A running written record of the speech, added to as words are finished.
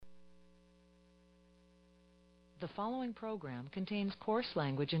The following program contains coarse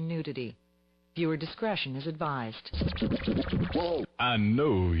language and nudity. Viewer discretion is advised. Whoa. I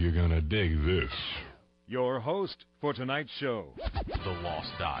know you're gonna dig this. Your host for tonight's show, The Lost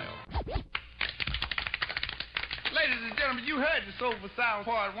Dial. Ladies and gentlemen, you heard the Soulful Sound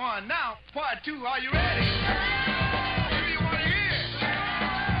Part 1. Now, Part 2, are you ready? Do you want to hear?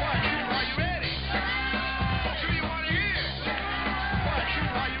 Part 2, are you ready? Do you want to hear? Part 2,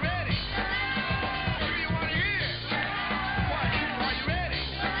 are you ready? Do you want to hear? Part 2, are you ready?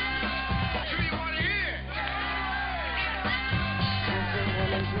 Do you want to hear?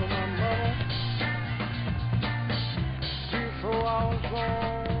 Before I was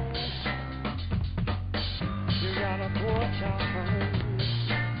born, you got a poor child home,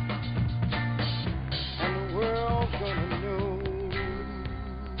 and the world's gonna know.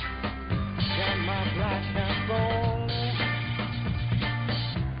 Got my black hat on,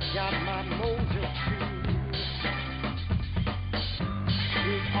 got my mojo too.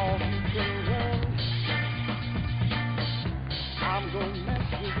 It's all you can run. I'm gonna mess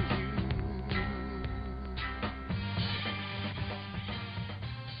with you.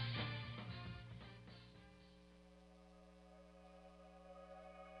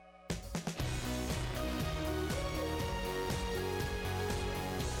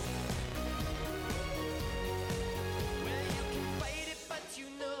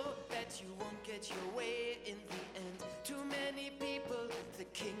 Your way in the end. Too many people, the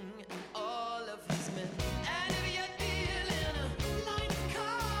king and all of his men. And if you're dealing a line of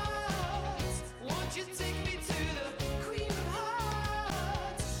cards, won't you take me to the queen of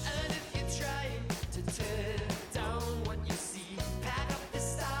hearts? And if you're trying to tear down what you see, pack up the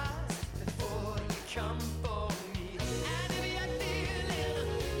stars before you come for me. And if you're dealing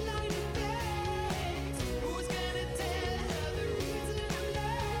a line of fate, who's gonna tell her the reason I'm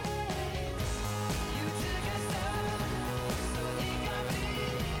late? You took us up, so he got me.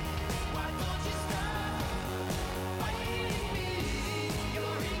 Why don't you stop fighting me?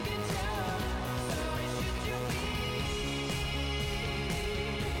 You're in control, so why should you be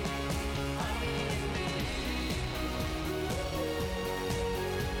fighting me?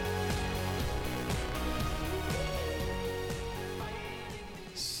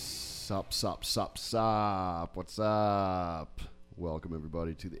 Sup. What's up? Welcome,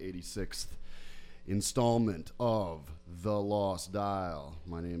 everybody, to the 86th installment of The Lost Dial.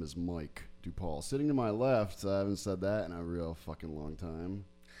 My name is Mike DuPaul. Sitting to my left, I haven't said that in a real fucking long time,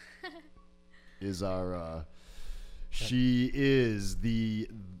 is our, she is the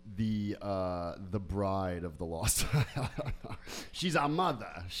bride of The Lost Dial. She's our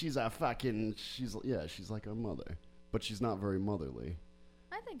mother. She's like our mother. But she's not very motherly.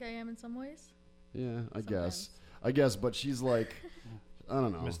 I think I am in some ways. Yeah, I guess, but she's like, I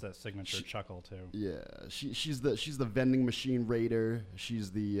don't know. Missed that signature chuckle too. Yeah, she's the vending machine raider.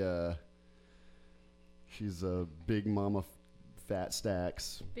 She's a big mama fat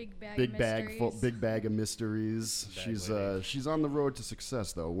stacks. Big bag of mysteries. She's on the road to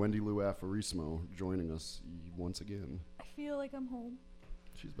success though. Wendy Lou Aforismo joining us once again. I feel like I'm home.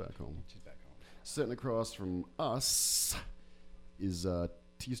 She's back home. Sitting across from us is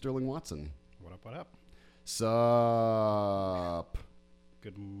T. Sterling Watson. What up? Sup.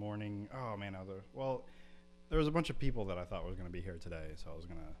 Good morning. Oh man, there was a bunch of people that I thought was going to be here today, so I was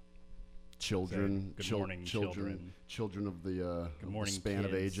going to children of the good morning, span kids.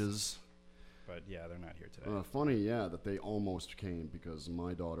 of ages. But yeah, they're not here today. Funny, that they almost came, because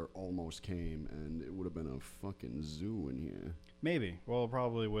my daughter almost came, and it would have been a fucking zoo in here. Maybe. Well,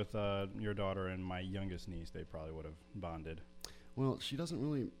 probably with your daughter and my youngest niece, they probably would have bonded. Well, she doesn't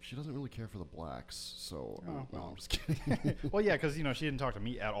really care for the blacks, so no, I'm just kidding. Well, yeah, because she didn't talk to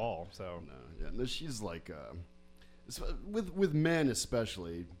me at all. So no, she's like with men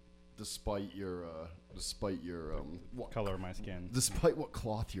especially. Despite your what color of my skin, despite what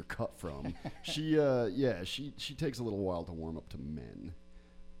cloth you're cut from, she takes a little while to warm up to men.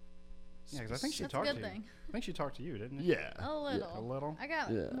 Yeah, because I think she That's talked a to good thing. you. I think she talked to you, didn't it? Yeah, A little. Yeah. A little. I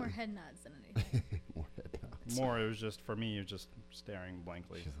got more head nods than anything. More head nods. More. It was just for me. It was just staring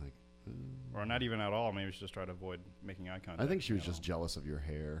blankly. She's like, or not even at all. Maybe she just tried to avoid making eye contact. I think she was just jealous of your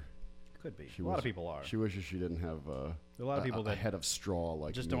hair. Could be. A lot of people are. She wishes she didn't have a lot of people that head of straw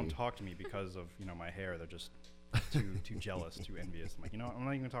like just me. don't talk to me because of my hair. They're just too jealous, too envious. I'm like, I'm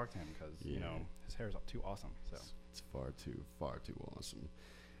not even gonna talk to him because his hair is too awesome. So it's far too awesome.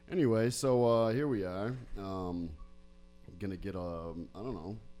 Anyway, so here we are. Gonna get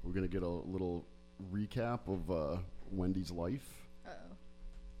we're gonna get a little recap of Wendy's life. Uh-oh.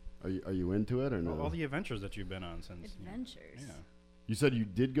 Are you into it or no? All the adventures that you've been on since. Adventures? Yeah. You said you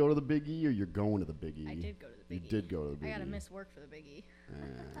did go to the Big E, or you're going to the Big E? I did go to the Big E. You did go to the Big E. I gotta miss work for the Big E.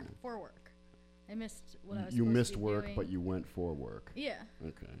 For work. I missed what I was You supposed missed to be work, doing. but you went for work. Yeah.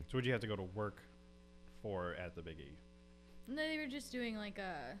 Okay. So would you have to go to work for at the Big E? No, they were just doing like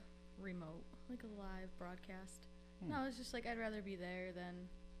a remote, like a live broadcast. No, it's just like I'd rather be there than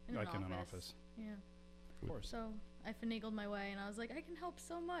in Like an in office. an office. Yeah. Of course. So I finagled my way, and I was like, I can help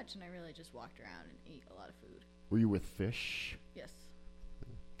so much, and I really just walked around and ate a lot of food. Were you with Fish? Yes.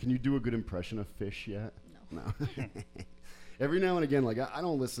 Can you do a good impression of Fish yet? No. No. Every now and again, like I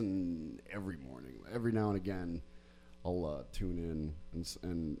don't listen every morning. Every now and again, I'll tune in,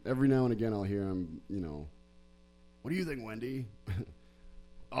 and every now and again I'll hear him. You know, what do you think, Wendy?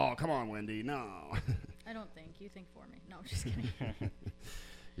 Oh, come on, Wendy. No. I don't think. You think for me. No, I'm just kidding.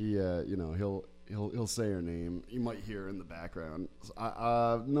 You know, he'll say her name. You might hear her in the background.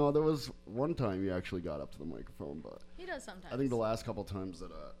 No, there was one time he actually got up to the microphone, but He does sometimes. I think the last couple times that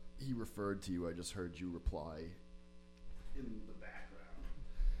he referred to you, I just heard you reply in the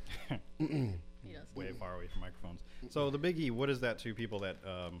background. He does. Way far away from microphones. So the Big E, what is that to people that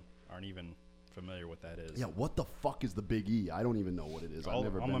aren't even familiar what that is? Yeah, what the fuck is the Big E? I don't even know what it is. I've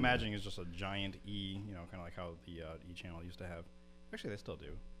never I'm been imagining it's just a giant E, you know, kind of like how the E channel used to have. Actually, they still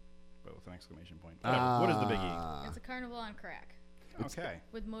do, but with an exclamation point. Whatever. What is the Big E? It's a carnival on crack. Okay.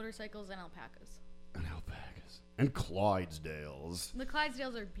 With motorcycles and alpacas. And alpacas. And Clydesdales. The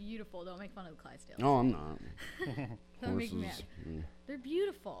Clydesdales are beautiful. Don't make fun of the Clydesdales. No, I'm not. Don't make me mad. They're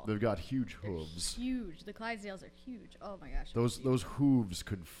beautiful. They've got huge They're hooves. huge. The Clydesdales are huge. Oh my gosh. Those hooves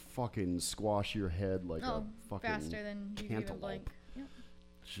could fucking squash your head like a fucking faster than you can even blink. cantaloupe. Yep.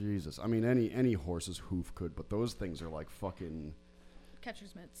 Jesus, I mean any horse's hoof could, but those things are like fucking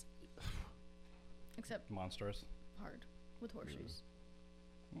Catcher's mitts. Except monstrous. hard with horseshoes.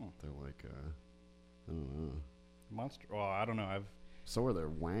 they're like I don't know. Monster. Well, I don't know. I've So are their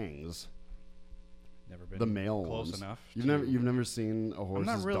wangs. never been The male close ones. enough. You've never seen a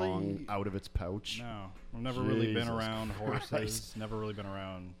horse's really- dong out of its pouch. No, I've never really been Jesus around horses. Christ. Never really been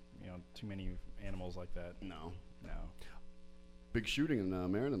around, you know, too many animals like that. No. No. Big shooting in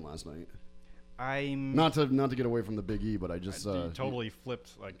Meriden last night. I'm Not to get away from the Big E, but I just you totally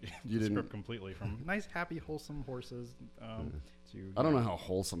flipped like you the didn't- script completely from nice, happy, wholesome horses to. I don't know how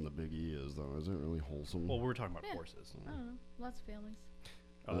wholesome the Big E is, though. Is it really wholesome? Well, we're talking about Yeah. horses, I don't know. Lots of families.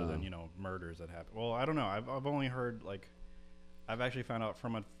 other than murders that happen. Well, I don't know. I've only heard I've actually found out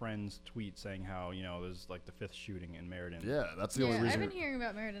from a friend's tweet saying how there's like the 5th shooting in Meriden. Yeah, that's the Yeah, only I've reason. been hearing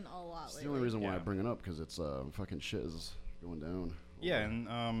about Meriden a lot It's lately. the only reason why I Yeah. bring it up, because it's fucking shit is going down. Yeah,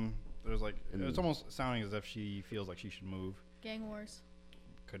 and there's like And- it's almost sounding as if she feels like she should move. Gang wars.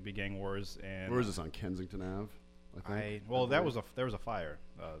 Could be gang wars and. Where is this, on Kensington Ave? I think. There was a fire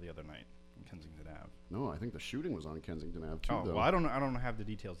the other night in Kensington Ave. No, I think the shooting was on Kensington Ave too. Oh though. well, I don't have the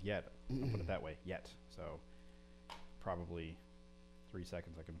details yet. I'll put it that way, yet. So probably 3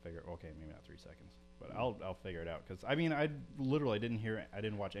 seconds I can figure. Okay, maybe not 3 seconds, but I'll figure it out. Because I mean, I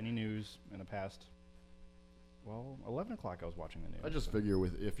didn't watch any news in the past. Well, 11 o'clock I was watching the news. I just figure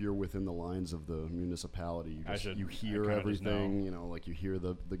if you're within the lines of the municipality, you I hear kinda just everything. know. Like you hear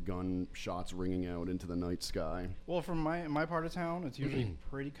the gun shots ringing out into the night sky. Well, from my part of town, it's usually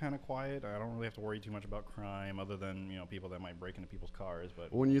pretty kind of quiet. I don't really have to worry too much about crime, other than people that might break into people's cars.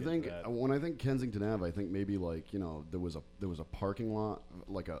 But When we'll I think Kensington Ave, I think maybe there was a parking lot,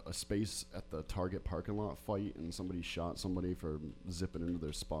 like a space at the Target parking lot fight, and somebody shot somebody for zipping into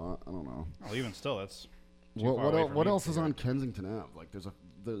their spot. I don't know. Well, even still, that's too far What away from what me else to is figure on out. Kensington Ave? Like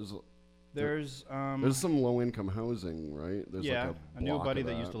There's some low income housing, right? There's yeah, like I knew a block buddy of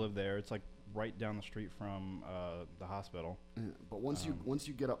that used to live there. It's like right down the street from the hospital. Yeah, but once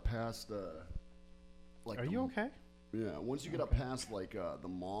you get up past like Are you okay? Yeah, once you get up past like the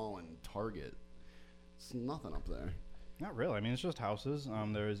mall and Target, it's nothing up there. Not really. I mean, it's just houses.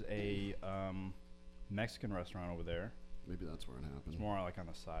 There's a Mexican restaurant over there. Maybe that's where it happened. It's more like on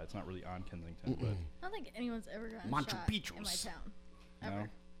the side. It's not really on Kensington, but I don't think anyone's ever gotten Machu shot in my Picchu's. town. No. Ever.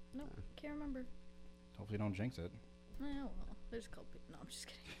 Nope. Can't remember. hopefully don't jinx it. Oh, well. There's a couple people. No, I'm just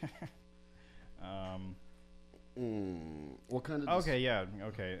kidding. What kind of? Okay, yeah,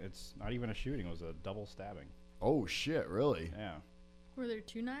 okay. It's not even a shooting. It was a double stabbing. Oh shit! Really? Yeah. Were there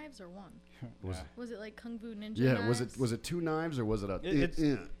 2 knives or 1? Was Yeah. Was it like Kung Fu Ninja Yeah. knives? Was it 2 knives or was it a? It's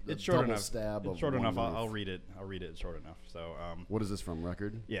short double enough. Stab It's of short one enough. knife? I'll read it. I'll read it. It's short enough. So What is this from?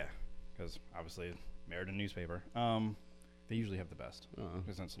 Record? yeah, because obviously Meriden newspaper. They usually have the best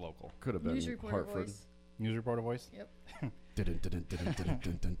because it's local. Could have been News reporter Hartford. voice. News reporter voice. Yep. It's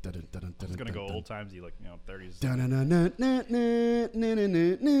gonna go old timesy, like 30s.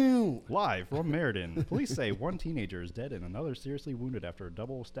 Live from Meriden, police say one teenager is dead and another seriously wounded after a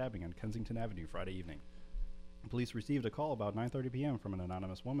double stabbing on Kensington Avenue Friday evening. Police received a call about 9:30 p.m. from an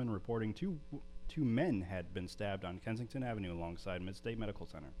anonymous woman reporting two men had been stabbed on Kensington Avenue alongside Midstate Medical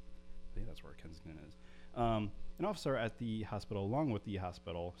Center. I think that's where Kensington is. An officer at the hospital, along with the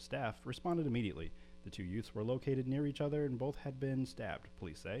hospital staff, responded immediately. The two youths were located near each other and both had been stabbed,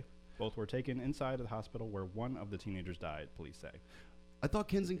 police say. Both were taken inside of the hospital where one of the teenagers died, police say. I thought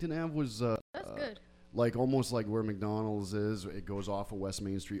Kensington Ave was That's good. like almost like where McDonald's is. It goes off of West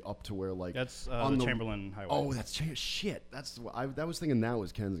Main Street up to where like That's on the Chamberlain Highway. Oh, that's shit. That's I was thinking that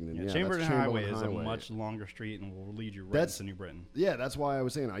was Kensington. Yeah, Chamberlain that's Highway Chamberlain is Highway. a much longer street and will lead you right into New Britain. Yeah, that's why I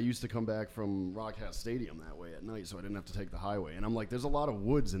was saying I used to come back from Rockhouse Stadium that way at night, so I didn't have to take the highway. And I'm like, there's a lot of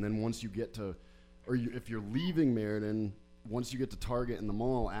woods, and then once you get to, if you're leaving Meriden, once you get to Target and the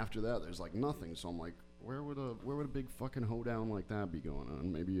mall, after that, there's like nothing. So I'm like, where would a big fucking hoedown like that be going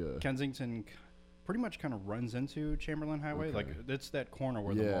on? Maybe Kensington pretty much kind of runs into Chamberlain Highway. Okay. Like it's that corner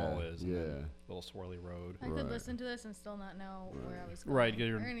where the mall is. And then little swirly road. I could listen to this and still not know where I was going Right,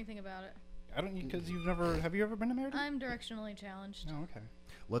 or anything about it. I don't, because have you ever been to Meriden? I'm directionally challenged. Oh, okay.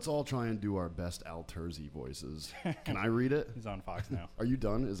 Let's all try and do our best Al Terzi voices. Can I read it? He's on Fox now. Are you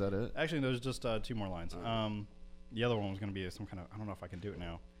done? Is that it? Actually, there's just 2 more lines. The other one was going to be some kind of, I don't know if I can do it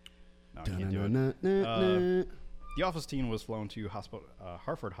now. No, I can't do it. The office team was flown to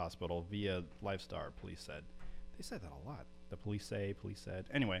Hartford Hospital via Lifestar, police said. They said that a lot. The police said.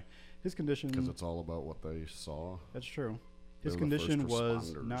 Anyway, his condition... Because it's all about what they saw. That's true. His condition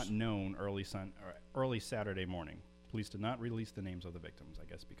was not known early Saturday morning. Police did not release the names of the victims, I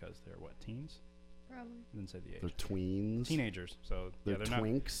guess because they're, teens? Probably. Didn't say the age. They're tweens. Teenagers. So they're they're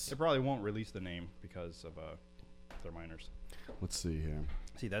twinks. They probably won't release the name because of they're minors. Let's see here.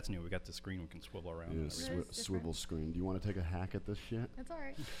 See, that's new. We got the screen we can swivel around. Yeah, swivel screen. Do you want to take a hack at this shit? That's all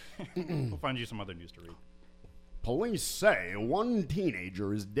right. We'll find you some other news to read. Police say one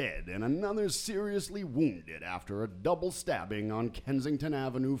teenager is dead and another seriously wounded after a double stabbing on Kensington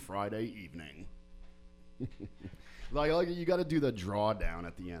Avenue Friday evening. like you got to do the drawdown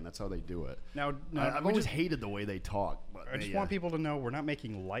at the end. That's how they do it. Now I've always hated the way they talk. But I just want people to know we're not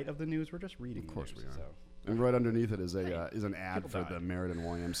making light of the news. We're just reading. Of course the news, we are. So. And right underneath it is an ad for die. the Meriden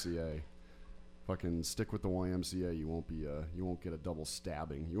YMCA. Fucking stick with the YMCA. You won't get a double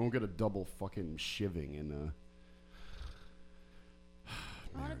stabbing. You won't get a double fucking shivving in.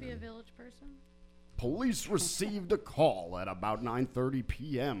 I want to be a village person. Police received a call at about 9:30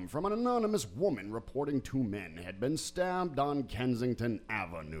 p.m. from an anonymous woman reporting 2 men had been stabbed on Kensington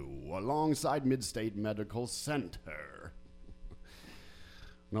Avenue alongside Midstate Medical Center.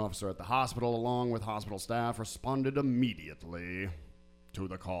 An officer at the hospital, along with hospital staff, responded immediately to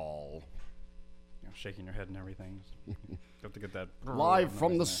the call. Shaking your head and everything. You have to get that. Live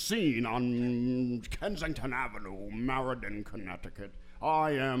from the scene on Kensington Avenue, Meriden, Connecticut,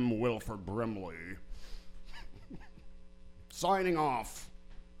 I am Wilford Brimley. Signing off.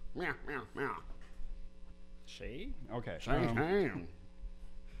 Meow, meow, meow. Shay? Okay. Shame.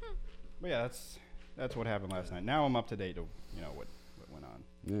 But yeah, that's what happened last night. Now I'm up to date to what went on.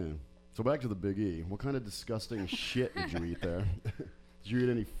 Yeah. So back to the Big E. What kind of disgusting shit did you eat there? Did you eat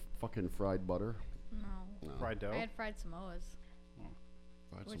any fucking fried butter? No. Fried dough? I had fried Samoas.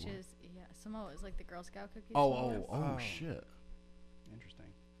 Fried Which Samoa. is, Samoas, like the Girl Scout cookies. Oh, shit. Interesting.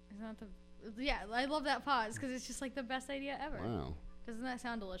 Isn't that yeah, I love that pause because it's just like the best idea ever. Wow. Doesn't that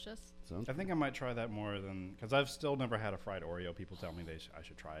sound delicious? I think I might try that more than, because I've still never had a fried Oreo. People tell me I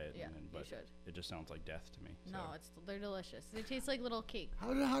should try it. Yeah, but you should. It just sounds like death to me. No, they're delicious. They taste like little cake.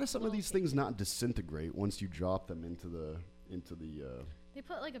 How do some of these things not disintegrate once you drop them into the They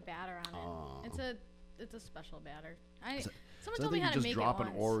put like a batter on it. It's a special batter. Someone so told me how to make it drop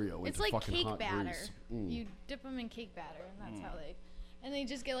once. an Oreo It's into like fucking cake hot batter. grease. You dip them in cake batter, and that's how they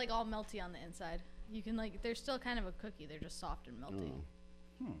just get like all melty on the inside. You can they're still kind of a cookie. They're just soft and melty.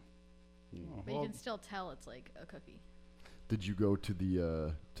 But you can still tell it's like a cookie. Did you go to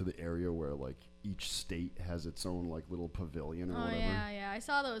the area where like each state has its own like little pavilion or whatever? Yeah. I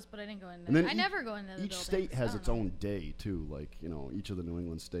saw those, but I didn't go in And there. then I never go into the each buildings. state has its know. own day too, like each of the New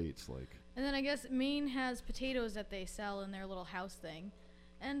England states, like. And then I guess Maine has potatoes that they sell in their little house thing.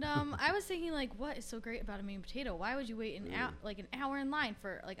 And I was thinking, like, what is so great about a Maine potato? Why would you wait an hour in line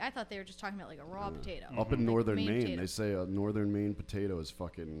for, like, I thought they were just talking about, like, a raw potato. Up in northern Maine Maine, potato. they say a northern Maine potato is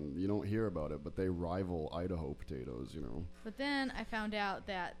fucking, you don't hear about it, but they rival Idaho potatoes, But then I found out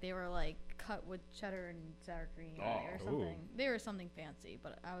that they were, like, cut with cheddar and sour cream Oh, or something. ooh. They were something fancy,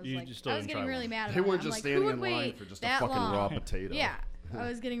 but I was You like, just still I was didn't getting try really one. mad. They about it. weren't I'm just like, standing who in would line wait for just a that fucking long? raw potato. Yeah, I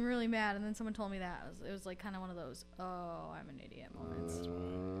was getting really mad, and then someone told me that. It was like kind of one of those, oh, I'm an idiot moments.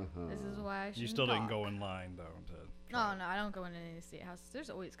 This is why I shouldn't You still didn't talk. go in line though. Oh no, I don't go into any state house. There's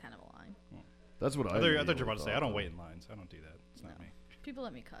always kind of a line. That's what I I thought you were immediately about to say I thought, don't though. wait in lines. I don't do that. It's not No. me. People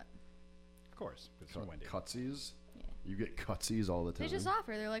let me cut. Of course, it's Wendy. Cutsies? Yeah. You get cutsies all the time. They just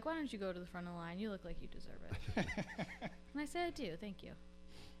offer. They're like, why don't you go to the front of the line? You look like you deserve it. And I said, I do. Thank you.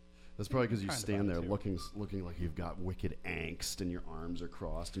 That's probably because you Kind of stand there too. looking like you've got wicked angst and your arms are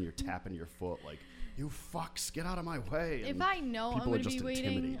crossed and you're tapping your foot like, you fucks, get out of my way. If And I know I'm people are going to be just waiting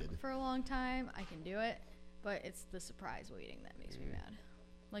intimidated. for a long time, I can do it. But it's the surprise waiting that makes me mad.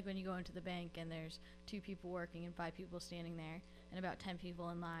 Like when you go into the bank and there's 2 people working and 5 people standing there and about 10 people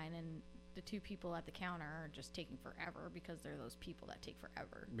in line, and the 2 people at the counter are just taking forever because they're those people that take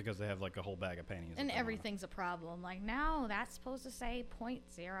forever. Because they have like a whole bag of pennies. And that they want. everything's a problem. Like, no, that's supposed to say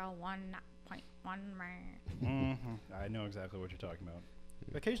 0.01, not 0.1. I know exactly what you're talking about.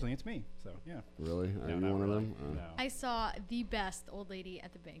 Occasionally it's me, so yeah. Really? Are No, you not one really. of them? No. I saw the best old lady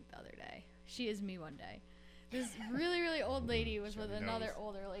at the bank the other day. She is me one day. This really, really old lady was with another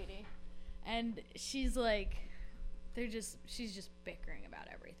older lady. And she's like, she's just bickering about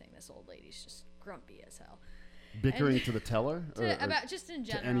everything. This old lady's just grumpy as hell. Bickering to the teller? About just in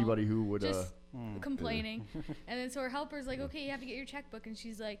general. to anybody who would... Just complaining. And then so her helper's like, okay, you have to get your checkbook. And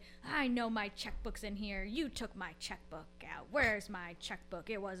she's like, I know my checkbook's in here. You took my checkbook out. Where's my checkbook?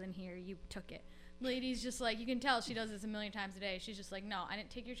 It wasn't here. You took it. Lady's just like, you can tell she does this a million times a day. She's just like, no, I didn't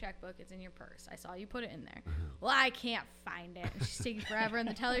take your checkbook. It's in your purse. I saw you put it in there. Well, I can't find it. And she's taking forever. And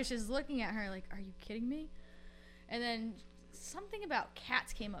the teller's just looking at her like, are you kidding me? And then something about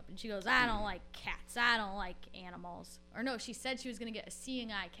cats came up. And she goes, I don't like cats. I don't like animals. Or no, she said she was going to get a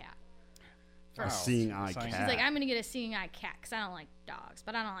seeing eye cat. A seeing eye cat. She's like, I'm going to get a seeing eye cat because I don't like dogs.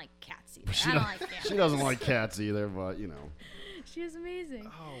 But I don't like cats either. I don't like cats. She doesn't like cats either, but, you know. She was amazing.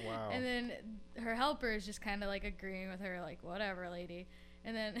 Oh, wow. And then her helper is just kind of like agreeing with her, like, whatever, lady.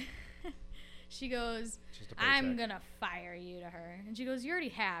 And then she goes, I'm going to fire you to her. And she goes, you already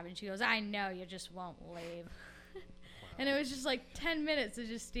have. And she goes, I know, you just won't leave. And it was just like 10 minutes of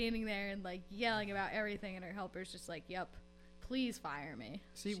just standing there and like yelling about everything. And her helper's just like, yep, please fire me.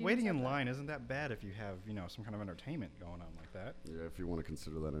 See, She waiting said in that. line isn't that bad if you have, some kind of entertainment going on like that. Yeah, if you want to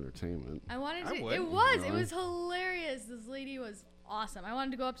consider that entertainment. I wanted I to. would. It was. It Really? was hilarious. This lady was awesome. I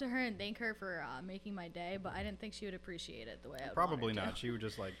wanted to go up to her and thank her for making my day, but I didn't think she would appreciate it the way I would Probably want her not. to. She would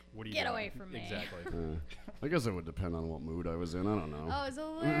just like, what are you Get doing? away from me. Exactly. I guess it would depend on what mood I was in. I don't know. Oh, it was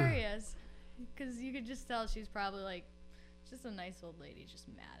hilarious. Because you could just tell she's probably like just a nice old lady, just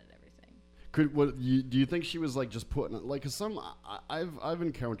mad at everything. Do you think she was like just putting like 'cause I've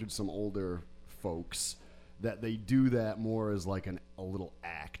encountered some older folks that they do that more as like a little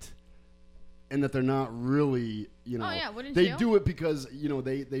act, and that they're not really Oh, yeah, wouldn't they you? do it because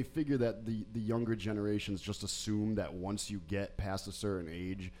they figure that the younger generations just assume that once you get past a certain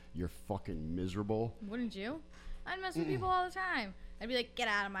age you're fucking miserable. Wouldn't you? I'd mess with people all the time. I'd be like, get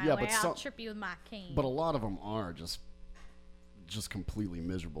out of my Yeah, way. but I'll some- trip you with my cane. But a lot of them are just completely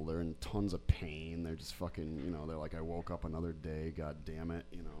miserable. They're in tons of pain. They're just fucking, they're like, I woke up another day, god damn it,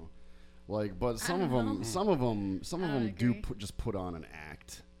 Like, but some of them do agree. just put on an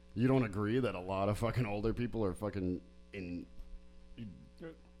act. You don't agree that a lot of fucking older people are fucking in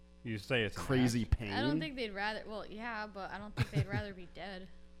You say it's an crazy act. pain? I don't think they'd rather. Well, yeah, but I don't think they'd rather be dead.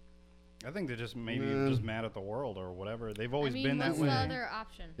 I think they're just maybe Nah. just mad at the world or whatever. They've always I mean, been that what's way. the other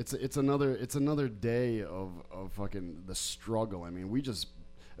option? It's another day of fucking the struggle. I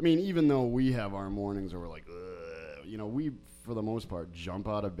mean, even though we have our mornings where we're like, ugh, we for the most part jump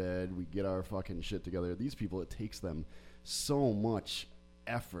out of bed, we get our fucking shit together. These people, it takes them so much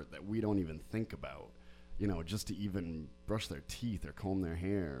effort that we don't even think about. Just to even brush their teeth or comb their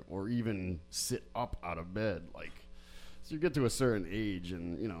hair or even sit up out of bed, like. So you get to a certain age,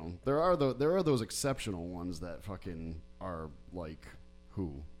 and there are those exceptional ones that fucking are like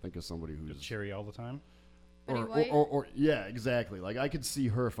who? Think of somebody who's Just cheery all the time. or yeah, exactly. Like I could see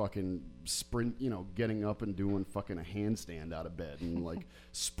her fucking sprint, getting up and doing fucking a handstand out of bed and like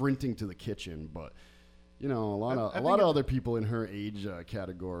sprinting to the kitchen. But a lot of other people in her age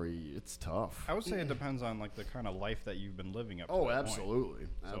category, it's tough. I would say it depends on like the kind of life that you've been living up to. Oh, that absolutely, point.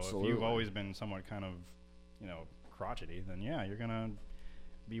 So absolutely. if you've always been somewhat kind of, crotchety, then yeah, you're gonna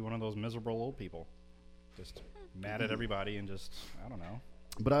be one of those miserable old people, just mad at everybody and just I don't know.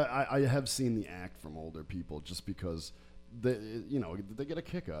 But I have seen the act from older people just because they get a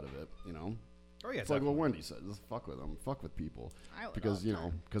kick out of it, Oh yeah, It's like what Wendy said. Just fuck with them. Fuck with people. I would Because, all the you know,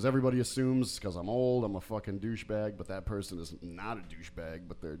 time. because everybody assumes because I'm old, I'm a fucking douchebag, but that person is not a douchebag,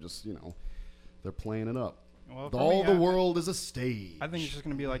 but they're just, you know, they're playing it up. Well, for All me, the world is a stage. I think it's just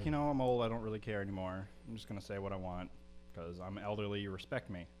going to be like, you know, I'm old. I don't really care anymore. I'm just going to say what I want because I'm elderly. You respect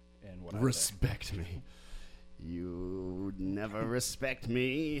me and what I say. Respect me. You never respect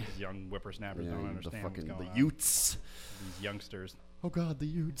me. These young whippersnappers Yeah, don't the understand fucking what's going on. Utes. These youngsters. Oh God, the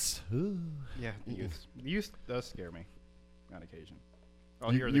Utes. Yeah, the youth. The youth does scare me on occasion.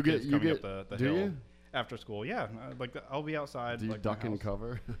 I'll You- hear the you kids get- coming you up the do hill you? after school. Yeah, I'll be outside. Do you like my duck and house.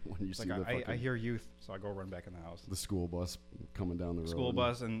 cover when you It's see like the I fucking hear youth, so I go run back in the house. the school bus coming down the road? School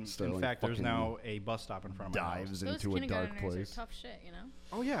bus, and Sterling in fact, there's fucking now a bus stop in front of my house. dives Those into a dark kindergartners place. are tough shit, you know?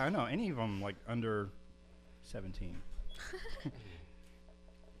 Oh yeah, I know. Any of them like under 17.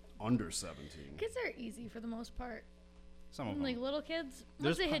 Under 17. Kids are easy for the most part. Some of them. Like little kids,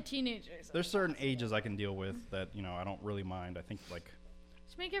 There's once they pro- hit teenagers. There's certain ages I can deal with that, you know, I don't really mind. I think like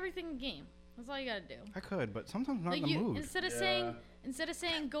Just make everything a game. That's all you gotta do. I could, but sometimes I'm not Like in the you, mood. instead of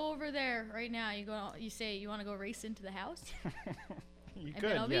saying go over there right now, you say you want to go race into the house, You and could,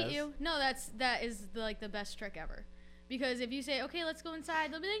 then I'll yes. beat you. No, that is the best trick ever. Because if you say, okay, let's go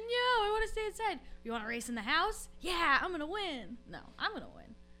inside, they'll be like, no, I want to stay inside. You want to race in the house? Yeah, I'm gonna win. No, I'm gonna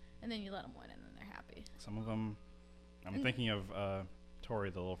win. And then you let them win, and then they're happy. Some of them, I'm thinking of Tori,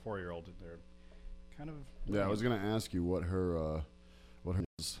 the little 4-year-old. They're kind of. Yeah, I was gonna ask you what her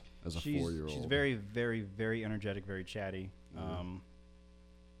is as a 4-year-old. She's very, very, very energetic, very chatty.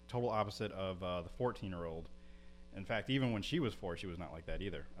 Total opposite of the 14-year-old. In fact, even when she was 4, she was not like that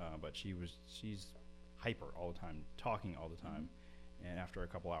either. But she's hyper all the time, talking all the time. And after a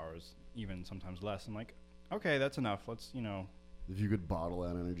couple hours, even sometimes less, I'm like, okay, that's enough. Let's, you know. If you could bottle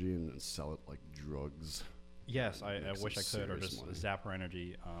that energy and then sell it like drugs. Yes, I Make wish I some could, or serious just money. zap her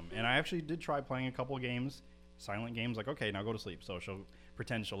energy. And I actually did try playing a couple of games, silent games, like, okay, now go to sleep. So she'll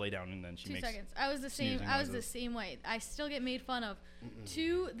pretend she'll lay down, and then she 2 makes seconds. I was the same. sneezing I was the noises. same way. I still get made fun of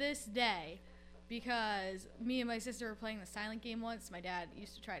to this day because me and my sister were playing the silent game once. My dad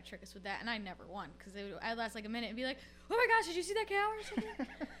used to try to trick us with that, and I never won because I'd last like a minute and be like, "Oh my gosh, did you see that cow or something?"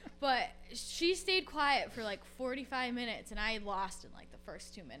 But she stayed quiet for like 45 minutes, and I lost in like the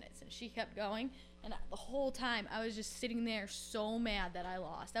first 2 minutes, and she kept going. And the whole time, I was just sitting there so mad that I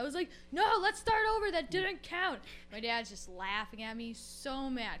lost. I was like, no, let's start over. That didn't count. My dad's just laughing at me so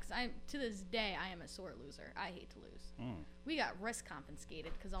mad because to this day, I am a sore loser. I hate to lose. We got risk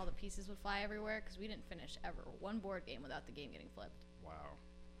confiscated because all the pieces would fly everywhere because we didn't finish ever one board game without the game getting flipped. Wow.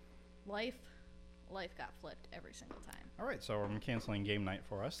 Life got flipped every single time. All right, so I'm canceling game night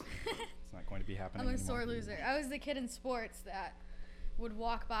for us. It's not going to be happening I'm a anymore. sore loser. I was the kid in sports that would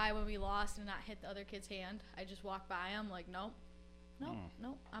walk by when we lost and not hit the other kid's hand. I just walk by him like, nope,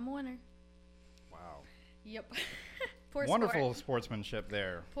 I'm a winner. Wow. Yep. Poor Wonderful sport. sportsmanship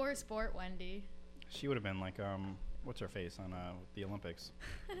there. Poor sport, Wendy. She would have been like, what's her face on the Olympics?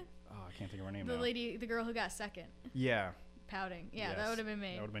 Oh, I can't think of her name The now. lady, the girl who got second, Yeah. pouting. Yeah, Yes, that would have been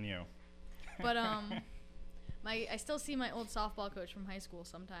me. That would have been you. But I still see my old softball coach from high school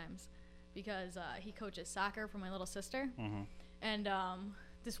sometimes because he coaches soccer for my little sister. Mm-hmm. And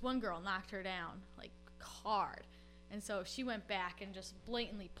this one girl knocked her down, like, hard. And so she went back and just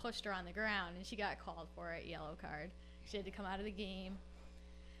blatantly pushed her on the ground, and she got called for it, yellow card. She had to come out of the game.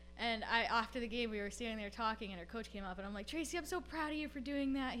 And after the game, we were standing there talking, and her coach came up, and I'm like, Tracy, I'm so proud of you for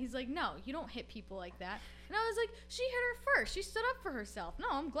doing that. He's like, no, you don't hit people like that. And I was like, she hit her first. She stood up for herself. No,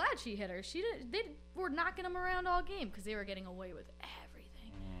 I'm glad she hit her. They were knocking them around all game because they were getting away with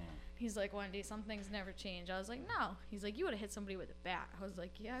everything. He's like, Wendy, some things never change. I was like, no. He's like, you would have hit somebody with a bat. I was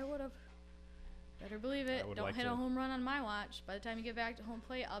like, yeah, I would have. Better believe it. would Don't like hit to- a home run on my watch. By the time you get back to home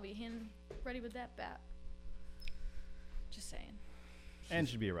plate, I'll be ready with that bat. Just saying. And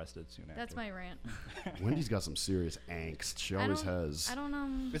she'd be arrested soon after. That's my rant. Wendy's got some serious angst. She always has. I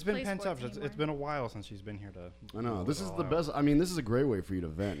don't It's been play pent up. sports It's anymore. been a while since she's been here to. I know. let This it is all the out. best. I mean, this is a great way for you to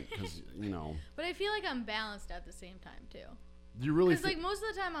vent because, you know, But I feel like I'm balanced at the same time, too. you really Because, like, most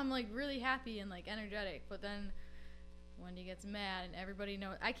of the time I'm, like, really happy and, like, energetic. But then Wendy gets mad and everybody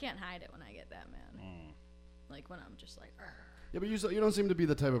knows. I can't hide it when I get that mad. Like, when I'm just like, "Argh." Yeah, but you don't seem to be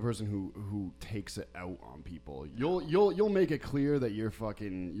the type of person who takes it out on people. You'll make it clear that you're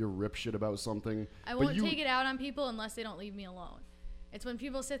rip shit about something. I but won't take it out on people unless they don't leave me alone. It's when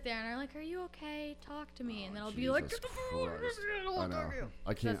people sit there and are like, "Are you okay? Talk to me," and then I'll be like, Jesus "Get the fuck out of Christ. here, I don't I want to know. talk to you."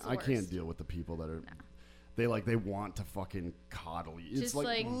 I can't. That's the I can't worst. deal with the people that are. they want to fucking coddle you. It's Just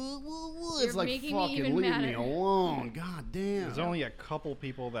like, you're it's like making me fucking even leave me madder. alone. God damn. There's only a couple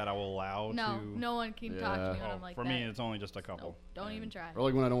people that I will allow No, to. no one can talk to me when Oh, I'm like for that. me, it's only just a couple. Nope, don't even try. Or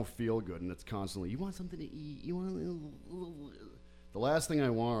like when I don't feel good and it's constantly, you want something to eat? You want the last thing I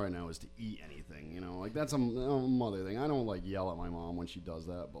want right now is to eat anything, you know? Like that's a mother thing. I don't like yell at my mom when she does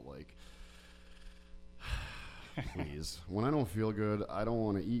that, but like please. When I don't feel good, I don't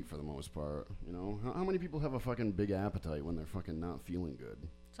want to eat for the most part, you know? How many people have a fucking big appetite when they're fucking not feeling good?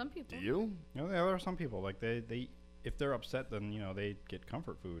 Some people. Do you? You know, there are some people like they if they're upset, then they get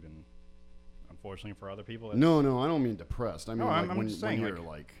comfort food, and unfortunately for other people, No, I don't mean depressed. I mean No, like I'm when just saying, you're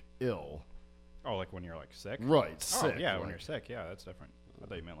like ill. Oh, like when you're like sick? Right, Oh, sick. yeah, when like- you're sick, yeah, that's different. I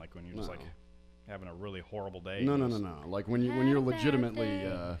thought you meant like when you're just No. like having a really horrible day. No. Just- Like when you're Had a bad legitimately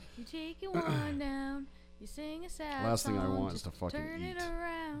day, you take it one down, you sing a sad Last thing I song want is just to fucking turn it eat.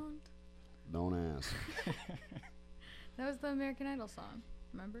 around. don't ask. That was the American Idol song,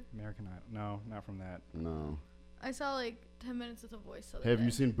 remember? American Idol. No, not from that. No. I saw like 10 minutes with a voice. The other Hey, have day.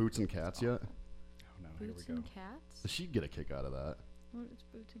 you seen Boots and Cats yet? Oh no, here Boots we go. and Cats? She'd get a kick out of that. What is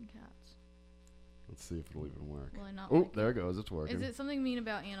Boots and Cats? Let's see if it'll even work. Will I not Oh, like there it goes. It's working. Is it something mean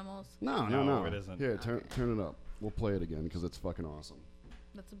about animals? No, No, it isn't. Here, Okay. turn it up. We'll play it again because it's fucking awesome.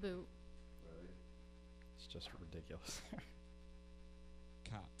 That's a boot. It's just ridiculous.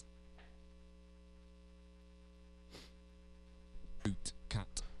 Cat. Boot,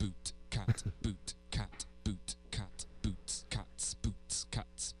 cat, boot, cat, boot, cat, boot, cat, boots, cats, boots,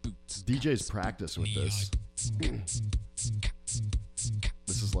 cats, boots. DJs practice with this.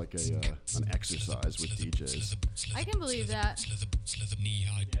 This is like an exercise with DJs. I can believe that.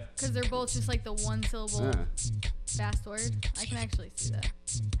 Because they're both just like the one syllable Yeah. fast word. I can actually see that.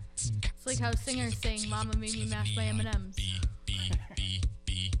 It's like how singers sing, Mama made me mash my M&Ms.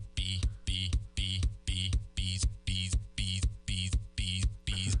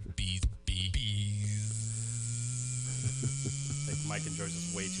 I think Mike enjoys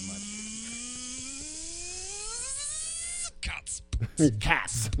this way too much. Cats.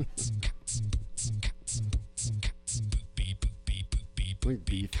 Cats. I think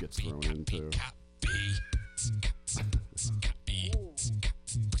beef gets thrown in too. Cat B. Cat B.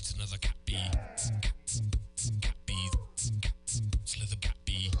 Put another cat B. Cat B. Slither cat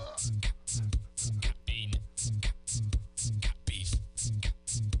B. Cat bean. Cat beef.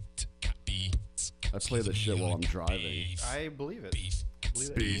 Cat B. I play this shit while I'm driving. I believe it. Beef.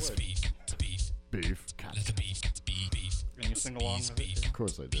 Believe that you Beef. would. Beef. Beef. Cat. Leather beef. Beef. And you sing along with it. Of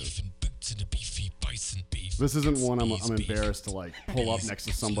course I do. Beef and boots and a beefy bison beef. This isn't one I'm embarrassed to like pull up next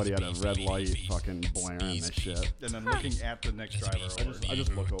to somebody at a red light fucking blaring this shit. And then looking at the next driver over. I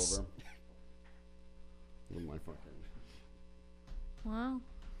just look over. With my fucking. Wow.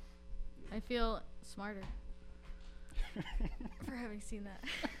 I feel smarter for having seen that.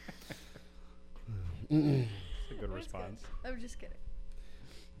 It's a good response. I'm just kidding.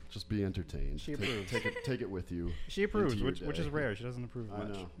 Just be entertained. She approves. Take it with you. She approves, into your which is day. rare. She doesn't approve I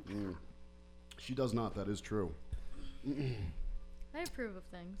much. know. She does not. That is true. I approve of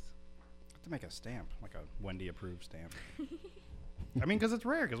things. Have to make a stamp, like a Wendy approved stamp. I mean, because it's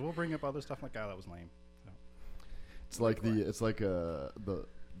rare. Because we'll bring up other stuff like, "Oh, that was lame." So. It's like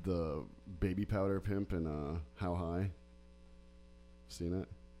the baby powder pimp in How High. Seen it?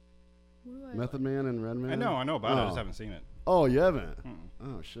 What do I Method Man and Redman. I know about it. I just Oh. haven't seen it. Oh, you haven't? Mm.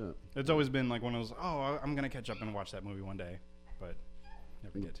 Oh shit. It's always been like one of those. Oh, I'm gonna catch up and watch that movie one day, but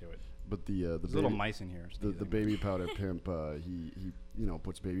never get to it. But the There's little mice in here. the sneezing. baby powder pimp, he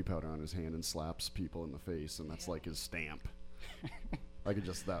puts baby powder on his hand and slaps people in the face, and that's like his stamp. I could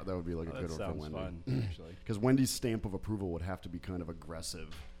just that would be like a Oh, good that one for sounds Wendy. fun, actually. Because Wendy's stamp of approval would have to be kind of aggressive.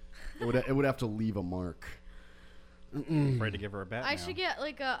 It would have to leave a mark. Afraid to give her a bat. I now. should get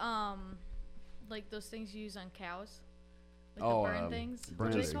like a like those things you use on cows, like Oh, the burn things. What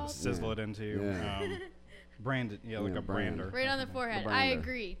are branding. they called? Sizzle Yeah. it into Yeah. branded, like Yeah, a brand. brander. Right on the forehead. The I brander.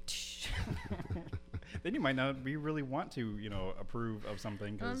 agree. Then you might not be really want to, approve of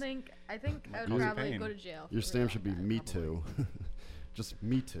something. I 'Cause think I would cause you probably pain. go to jail. Your for stamp that, should be that me probably. too. Just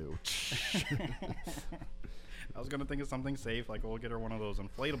me too. I was gonna think of something safe, like we'll get her one of those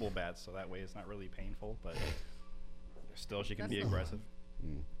inflatable bats, so that way it's not really painful, but still she can That's be the- aggressive.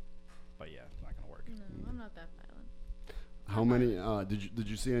 Mm. But yeah, it's not gonna work. No, I'm not that violent. How many? Did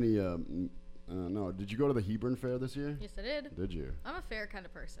you see any? No. Did you go to the Hebron Fair this year? Yes, I did. Did you? I'm a fair kind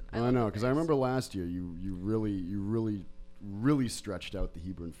of person. I love know, the because I fairs. remember last year you really stretched out the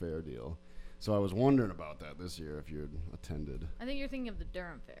Hebron Fair deal. So I was wondering about that this year if you had attended. I think you're thinking of the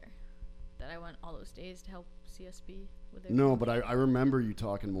Durham Fair. that I went all those days to help CSB with their No, but I remember you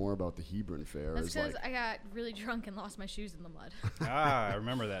talking more about the Hebron Fair. That's as because like, I got really drunk and lost my shoes in the mud. I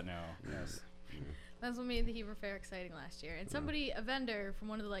remember that now. Yes. That's what made the Hebron Fair exciting last year. And somebody, a vendor from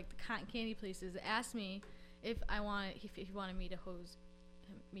one of the like the cotton candy places, asked me if he wanted me to hose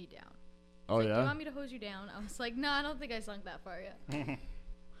me down. Oh Like, yeah. do you want me to hose you down? I was like, no, I don't think I sunk that far yet.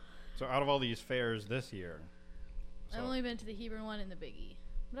 So out of all these fairs this year, I've only been to the Hebron one and the Big E.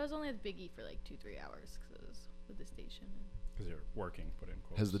 But I was only at the Big E for like 2-3 hours because I was with the station. because you're working, put in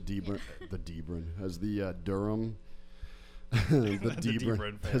quotes. Has the Debron, has the Durham,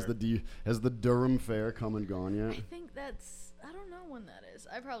 has the Durham Fair come and gone yet? I think I don't know when that is.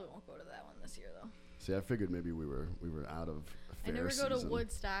 I probably won't go to that one this year though. See, I figured maybe we were out of fair I never season. go to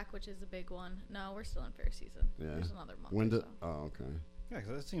Woodstock, which is the big one. No, we're still in fair season. Yeah. There's another month. When or did? so. Oh, okay. Yeah,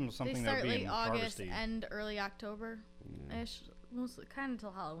 because that seems They something that start would be late in August, harvesty. end early October. Ish, mostly kind of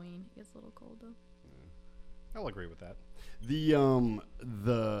until Halloween. It gets a little cold though. I'll agree with that.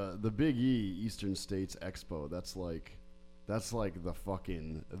 The Big E Eastern States Expo. That's like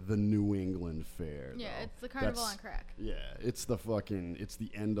the New England Fair. Yeah, though. it's the carnival That's- on crack. Yeah, it's the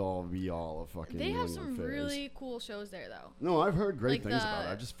end all be all of fucking. They New have England some fairs. really cool shows there though. No, I've heard great Like things about it.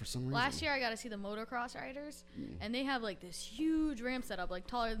 I just for some reason. Last year I got to see the motocross riders, and they have like this huge ramp set up, like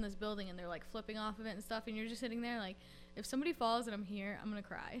taller than this building, and they're like flipping off of it and stuff. And you're just sitting there like, if somebody falls and I'm here, I'm gonna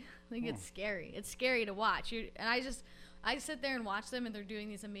cry. Like it's scary. It's scary to watch. I sit there and watch them, and they're doing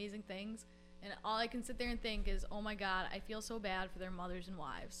these amazing things, and all I can sit there and think is, oh my God, I feel so bad for their mothers and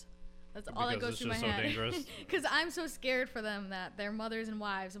wives. That's all that goes through my head. Because I'm so scared for them that their mothers and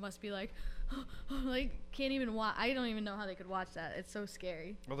wives must be like, like can't even watch. I don't even know how they could watch that. It's so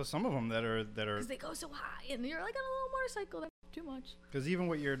scary. Well, there's some of them that are Because they go so high, and you're like on a little motorcycle. That's too much. because even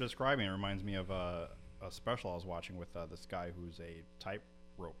what you're describing reminds me of a special I was watching with this guy who's a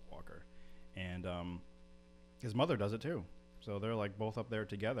tightrope walker, and his mother does it too. So they're like both up there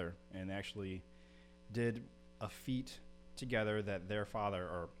together, and actually did a feat together that their father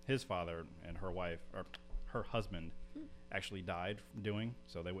or his father and her wife or her husband actually died from doing.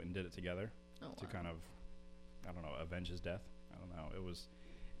 So they went and did it together to kind of, I don't know, avenge his death. I don't know.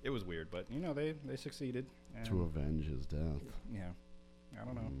 It was weird, but you know they succeeded. And to avenge his death. Yeah. I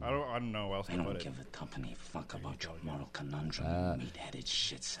don't know. I don't know how else to put it. give a tuppeny fuck about your moral conundrum, you meat-headed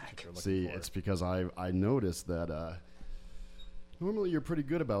shit sack. See, it's because I noticed that normally you're pretty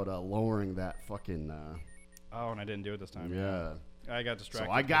good about lowering that fucking. Oh, and I didn't do it this time. Yeah. I got distracted.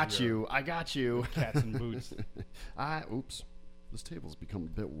 So I got you. I got you. Cats in boots. Oops. This table's become a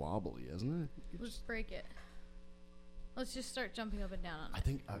bit wobbly, hasn't it? Let's break it. Let's just start jumping up and down on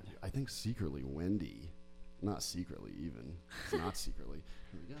it. I think secretly Wendy, not secretly even, it's not secretly.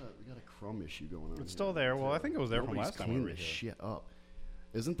 We got a crumb issue going on. It's still there. Well, I think it was there from last time we cleaned were this here. shit up.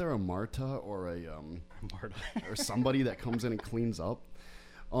 Isn't there a Marta or a Marta or somebody that comes in and cleans up?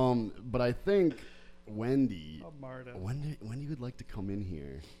 But I think Wendy would like to come in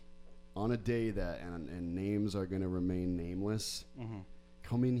here on a day that and names are going to remain nameless.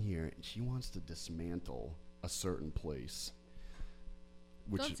 Come in here and she wants to dismantle a certain place.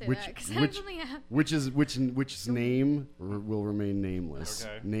 Don't say that, 'cause I've only had- Which name will remain nameless.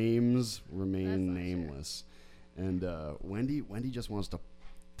 Okay. Names remain That's not nameless. And Wendy just wants to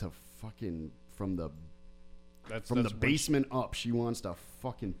fucking from the basement up. She wants to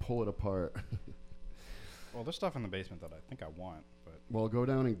fucking pull it apart. Well, there's stuff in the basement that I think I want, but Well, go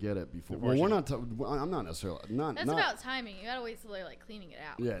down and get it before. Before Well, we're she- not. I'm not necessarily. That's about timing. You gotta wait till they're like cleaning it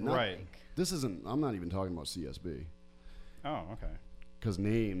out. Yeah, not, Right. This isn't. I'm not even talking about CSB oh, okay. because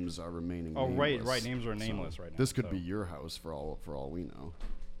names are remaining. Oh, nameless. right. Names are nameless right now. This could so be your house for all we know.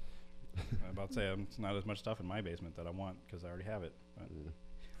 I'm about to say it's not as much stuff in my basement that I want because I already have it. But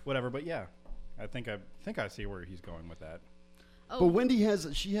whatever. But yeah, I think I see where he's going with that. Oh. But Wendy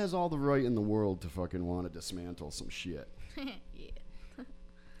has all the right in the world to fucking want to dismantle some shit. Yeah.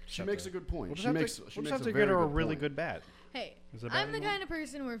 She makes a good point. We'll She just makes have a to very get her a good really point. good bat. Hey, Is it I'm bad the anymore? kind of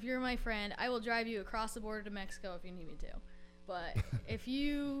person where if you're my friend, I will drive you across the border to Mexico if you need me to. But if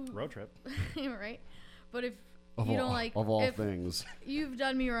you Road trip. right, but if Of you all, don't like of all if things. you've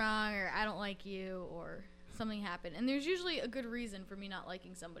done me wrong or I don't like you or something happened, and there's usually a good reason for me not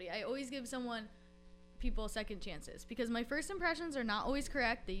liking somebody. I always give people second chances because my first impressions are not always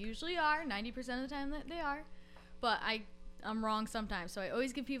correct. They usually are 90% of the time that they are, but I'm wrong sometimes. So I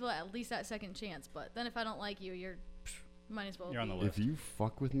always give people at least that second chance. But then if I don't like you, you might as well. You're on the be- list. If you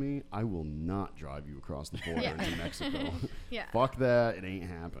fuck with me, I will not drive you across the border Yeah. into Mexico. Yeah. Fuck that. It ain't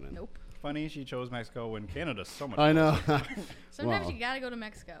happening. Nope. Funny she chose Mexico when Canada's so much. I know. Sometimes Well, you gotta go to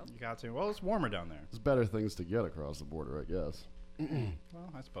Mexico. You got to. Well, it's warmer down there. there's better things to get across the border, I guess.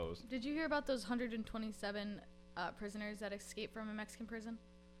 Well, I suppose. Did you hear about those 127 prisoners that escaped from a Mexican prison?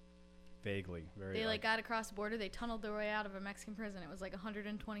 Vaguely. They got across the border. They tunneled their way out of a Mexican prison. It was like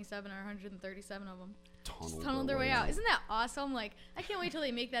 127 or 137 of them. Just tunneled their way out. Isn't that awesome? Like, I can't wait till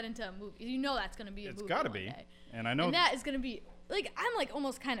they make that into a movie. You know that's gonna be a movie. It's gotta one be. day. And I know. And that is gonna be like, I'm like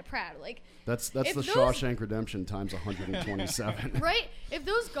almost kind of proud. Like, That's the Shawshank Redemption times 127. right? If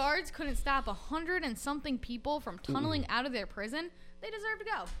those guards couldn't stop 100 and something people from tunneling out of their prison, they deserve to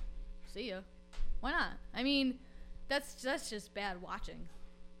go. See ya. Why not? I mean, that's just bad watching.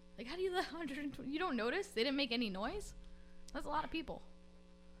 Like, how do you let 120? You don't notice? They didn't make any noise? That's a lot of people.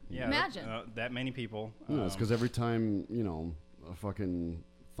 Yeah, imagine. That many people. No, it's because every time, a fucking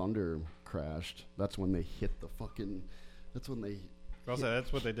thunder crashed, that's when they hit the fucking... That's when they...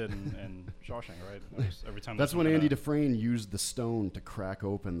 That's what they did in Shawshank, right? That was every time. That's when Andy Dufresne used the stone to crack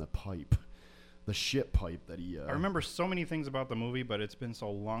open the pipe. The shit pipe that he... I remember so many things about the movie, but it's been so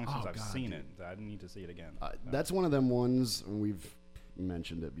long since I've seen dude. it that I need to see it again. That's one of them ones, and we've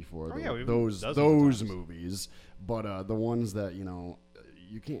mentioned it before. We've those movies, but the ones that, you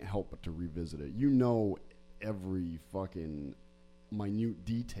can't help but to revisit it. You know every fucking minute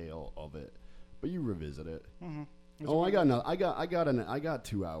detail of it, but you revisit it. Mm-hmm. I got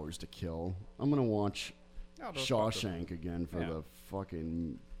 2 hours to kill. I'm gonna watch Shawshank again for the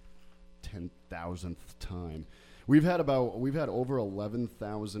fucking 10,000th time. We've had over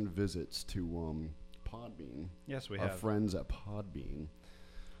 11,000 visits to Podbean. Yes, we have. Our friends at Podbean.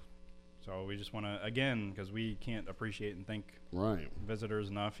 So we just want to, again, because we can't appreciate and thank visitors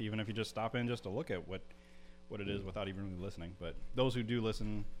enough, even if you just stop in just to look at what it is without even really listening. But those who do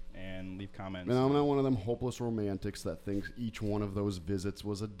listen and leave comments. And I'm not one of them hopeless romantics that thinks each one of those visits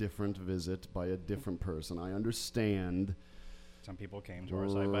was a different visit by a different person. I understand. Some people came to our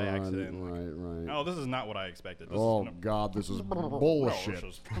site by accident. Right. Oh, this is not what I expected. This God, this is bullshit.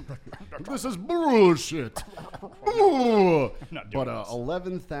 This is bullshit. But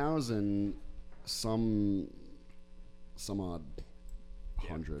 11,000 some odd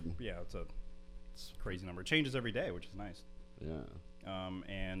hundred. Yeah, it's a crazy number. It changes every day, which is nice. Yeah.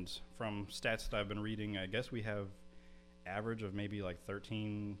 And from stats that I've been reading, I guess we have average of maybe like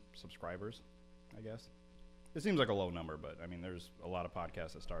 13 subscribers, I guess. It seems like a low number, but I mean, there's a lot of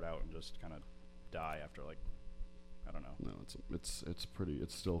podcasts that start out and just kind of die after like, I don't know. No, it's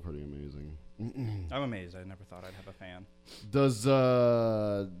still pretty amazing. I'm amazed. I never thought I'd have a fan. Does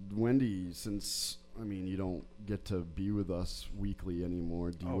Wendy, since you don't get to be with us weekly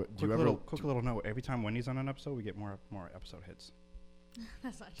anymore, do you ever? Quick little note. Every time Wendy's on an episode, we get more episode hits.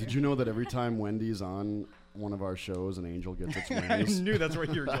 That's not true. Did you know that every time Wendy's on one of our shows, an angel gets its wings? I knew that's where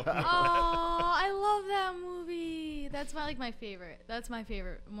you were going. Oh, I love that movie. That's my favorite. That's my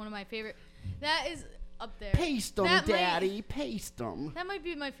favorite. One of my favorite. That is up there. Paste them, Daddy. Paste them. That might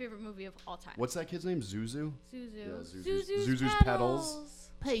be my favorite movie of all time. What's that kid's name? Zuzu? Zuzu. Yeah, Zuzu's Petals.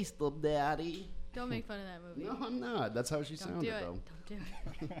 Paste them, Daddy. Don't make fun of that movie. No, I'm not. That's how she sounded, though. Don't do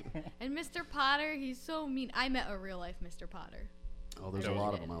it. And Mr. Potter, he's so mean. I met a real life Mr. Potter. Oh, there's a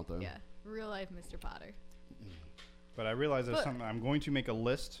lot of them out there. Yeah, real life Mr. Potter. But I realize there's something. I'm going to make a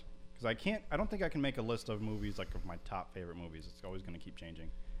list because I don't think I can make a list of movies like of my top favorite movies. It's always going to keep changing.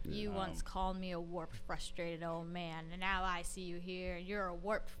 You once called me a warped, frustrated old man, and now I see you here, and you're a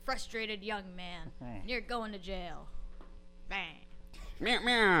warped, frustrated young man. You're going to jail. Bang. Meow,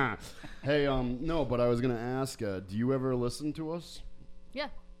 meow. Hey, no, but I was gonna ask, do you ever listen to us? Yeah.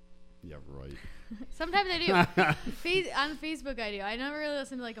 Yeah, right. Sometimes I do. On Facebook, I do. I never really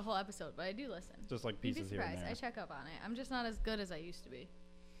listen to like a whole episode, but I do listen. Just like pieces here and there. I check up on it. I'm just not as good as I used to be.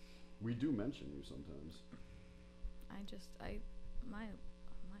 We do mention you sometimes. I'm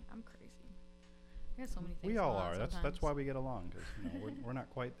crazy. I got so many things. We all are. Sometimes. That's why we get along because we're not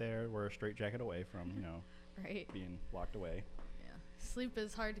quite there. We're a straight jacket away from right. being locked away. Yeah, sleep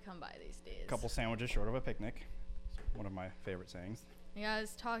is hard to come by these days. A couple sandwiches short of a picnic. It's one of my favorite sayings. Yeah, I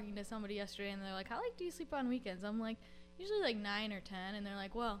was talking to somebody yesterday, and they're like, "How do you sleep on weekends?" I'm like, "Usually like 9 or 10," and they're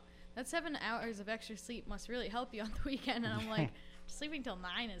like, "Well, that 7 hours of extra sleep must really help you on the weekend." And I'm like, "Sleeping till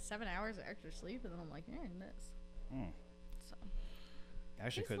 9 is 7 hours of extra sleep," and then I'm like, "Yeah, and this." So. I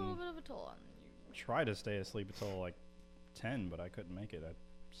actually couldn't. A little bit of a toll on you. Try to stay asleep until like 10, but I couldn't make it. I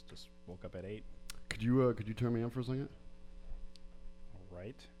just woke up at 8. Could you turn me on for a second? All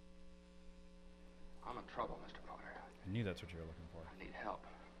right. I'm in trouble, Mr. Potter. I knew that's what you were looking for. I need help.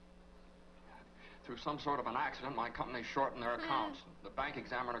 Through some sort of an accident, my company's shorting their accounts. The bank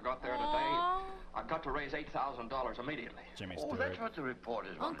examiner got there today. I've got to raise $8,000 immediately. Jimmy that's what the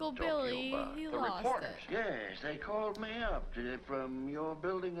reporters wanted Uncle to talk Billy, to you about. he The lost reporters? it. Yes, they called me up from your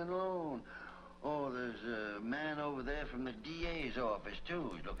building and loan. Oh, there's a man over there from the DA's office,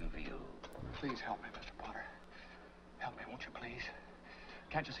 too, who's looking for you. Please help me, Mr. Potter. Help me, won't you, please?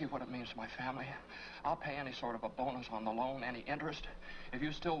 Can't you see what it means to my family? I'll pay any sort of a bonus on the loan, any interest. If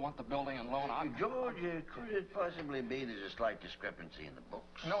you still want the building and loan, I'm... George, could it possibly be there's a slight discrepancy in the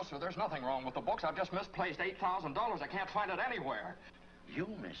books? No, sir, there's nothing wrong with the books. I've just misplaced $8,000. I can't find it anywhere. You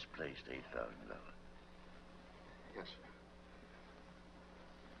misplaced $8,000? Yes, sir.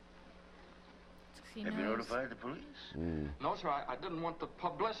 Have you notified the police? No, sir, I didn't want the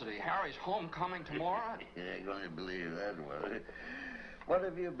publicity. Harry's homecoming tomorrow. You ain't going to believe that, will you? What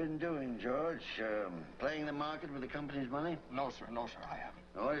have you been doing, George? Playing the market with the company's money? No, sir, I haven't.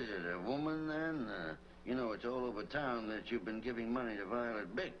 Oh, is it a woman, then? You know, it's all over town that you've been giving money to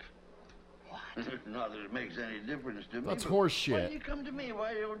Violet Bick. What? Not that it makes any difference to me. That's horse shit. Why do you come to me?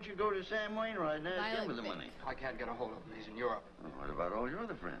 Why don't you go to Sam Wainwright and ask him for the money? I can't get a hold of him. He's in Europe. Oh, what about all your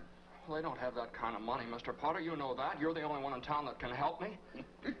other friends? Well, they don't have that kind of money, Mr. Potter. You know that. You're the only one in town that can help me.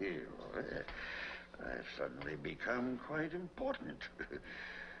 I've suddenly become quite important.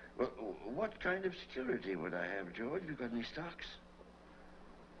 Well, what kind of security would I have, George? You got any stocks?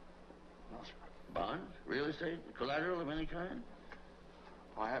 No, sir. Bonds? Real estate? Collateral of any kind?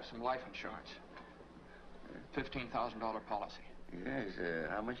 I have some life insurance. $15,000 policy. Yes,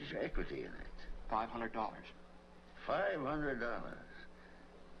 how much is your equity in it? $500. $500.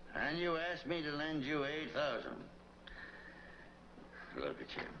 And you asked me to lend you $8,000. Look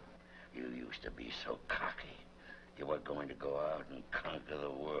at you. You used to be so cocky. You were going to go out and conquer the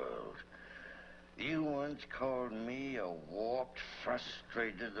world. You once called me a warped,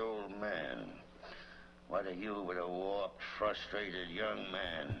 frustrated old man. What are you with a warped, frustrated young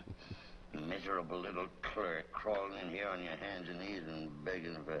man? Miserable little clerk crawling in here on your hands and knees and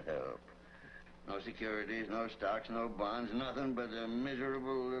begging for help. No securities, no stocks, no bonds, nothing but a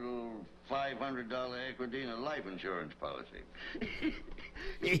miserable little $500 equity and a life insurance policy.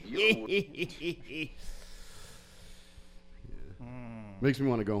 Makes me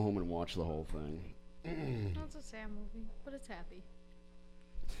want to go home and watch the whole thing. It's a sad movie, but it's happy.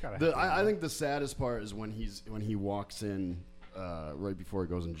 I think the saddest part is when he walks in right before he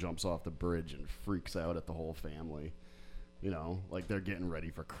goes and jumps off the bridge and freaks out at the whole family. You know, like they're getting ready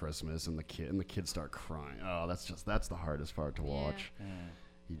for Christmas, and the kids start crying. Oh, that's the hardest part to watch. Yeah.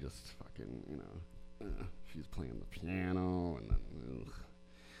 He just fucking, you know, she's playing the piano, and then.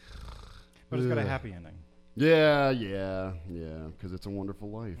 But it's got a happy ending. Yeah, because it's a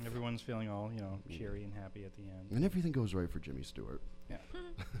wonderful life. And everyone's feeling all, you know, cheery and happy at the end. And everything goes right for Jimmy Stewart. Yeah.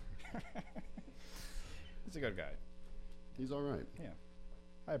 He's a good guy. He's all right. Yeah.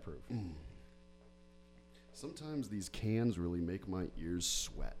 I approve. Sometimes these cans really make my ears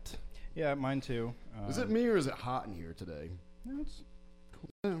sweat. Yeah, mine too. Is it me or is it hot in here today? No,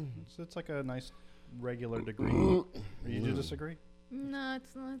 it's like a nice regular degree. You disagree? No,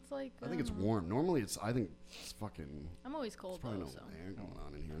 it's not. It's like I think it's warm. Normally, I think it's fucking. I'm always cold There's probably though. no air going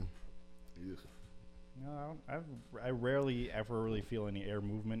on in here. No, I rarely ever really feel any air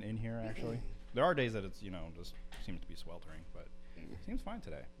movement in here. Actually, there are days that it's just seems to be sweltering, but it seems fine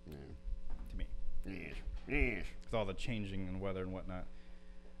today. To me. With all the changing in weather and whatnot,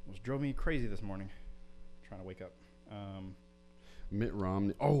 it drove me crazy this morning. Trying to wake up. Mitt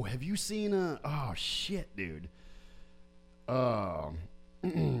Romney. Oh, have you seen oh shit, dude.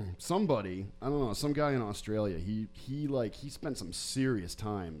 Somebody, I don't know, some guy in Australia, he spent some serious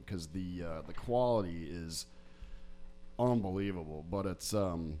time because the quality is unbelievable, but it's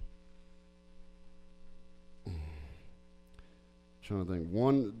trying to think.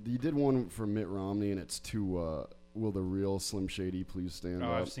 He did one for Mitt Romney, and it's to will the real Slim Shady please stand up?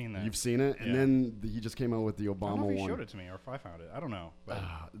 Oh, I've seen that. You've seen it? Yeah. And then he just came out with the Obama one. I don't know if he showed it to me or if I found it. I don't know. But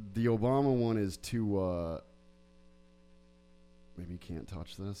the Obama one is to maybe you can't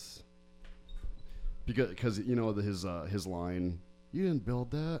touch this because you know his line, you didn't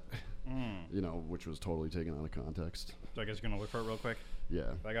build that, you know, which was totally taken out of context. So I guess you're gonna look for it real quick.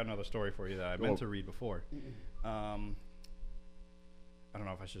 Yeah, I got another story for you that I meant to read before. I don't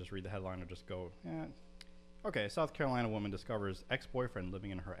know if I should just read the headline or just go. Yeah. Okay, South Carolina woman discovers ex-boyfriend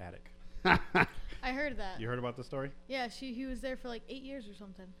living in her attic. I heard that. You heard about the story? Yeah, he was there for like 8 years or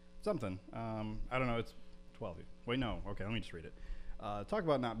something. Something. I don't know. It's 12. Wait, no. Okay, let me just read it. Talk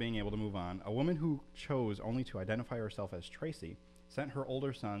about not being able to move on. A woman who chose only to identify herself as Tracy sent her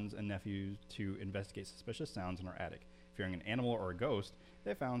older sons and nephews to investigate suspicious sounds in her attic. Fearing an animal or a ghost,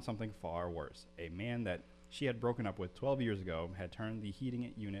 they found something far worse. A man that she had broken up with 12 years ago had turned the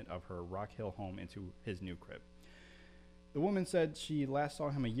heating unit of her Rock Hill home into his new crib. The woman said she last saw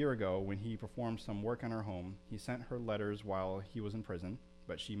him a year ago when he performed some work on her home. He sent her letters while he was in prison,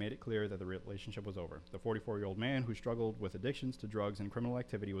 but she made it clear that the relationship was over. The 44-year-old man who struggled with addictions to drugs and criminal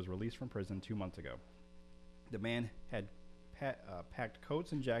activity was released from prison 2 months ago. The man had packed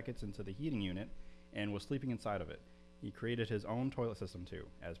coats and jackets into the heating unit and was sleeping inside of it. He created his own toilet system too.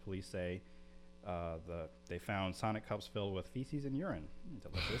 As police say, they found sonic cups filled with feces and urine.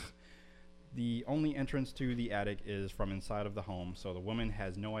 Delicious. The only entrance to the attic is from inside of the home, so the woman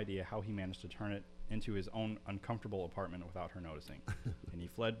has no idea how he managed to turn it into his own uncomfortable apartment without her noticing. And he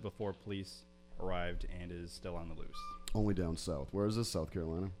fled before police arrived and is still on the loose. Only down south. Where is this? South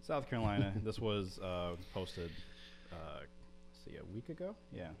Carolina? South Carolina. This was posted, let's see, a week ago?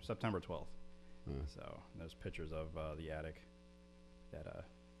 Yeah, September 12th. So there's pictures of the attic that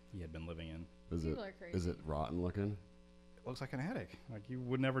he had been living in. Is it rotten looking? It looks like an attic. Like, you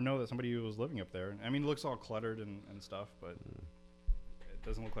would never know that somebody was living up there. I mean, it looks all cluttered and stuff, but it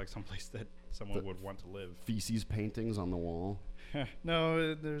doesn't look like someplace that someone would want to live. Feces paintings on the wall?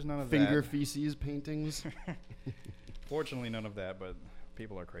 No, there's none of that. Finger feces paintings? Fortunately, none of that, but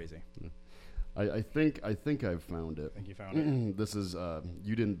people are crazy. I think I've found it. Think you found it? This is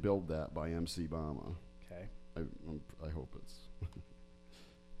You Didn't Build That by MC Bama. Okay. I hope it's...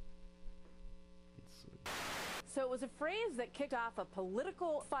 So it was a phrase that kicked off a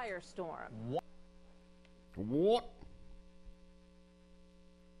political firestorm. What?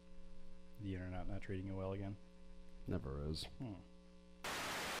 The internet not treating you well again? Never is.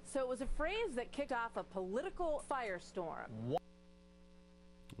 So it was a phrase that kicked off a political firestorm. Well,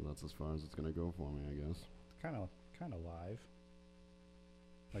 that's as far as it's going to go for me, I guess. Kind of live.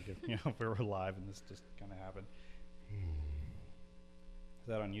 Like, if if we were live and this just kind of happened. Is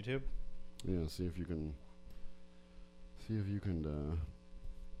that on YouTube? Yeah, see if you can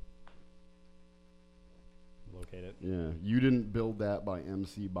locate it. Yeah, You Didn't Build That by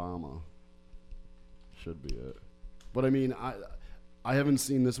MC Bama. Should be it. But I mean, I haven't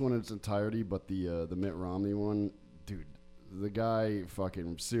seen this one in its entirety, but the Mitt Romney one, dude, the guy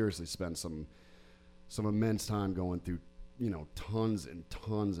fucking seriously spent some immense time going through, tons and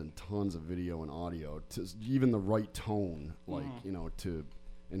tons and tons of video and audio to even the right tone, like,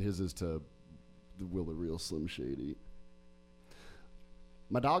 and his is to the Will the Real Slim Shady.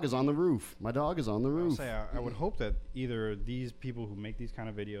 My dog is on the roof. My dog is on the roof. I would hope that either these people who make these kind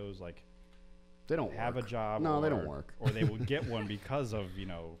of videos, like, they don't have a job. No, they don't work. Or they will get one because of,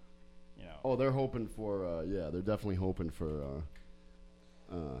 Oh, they're hoping for, they're definitely hoping for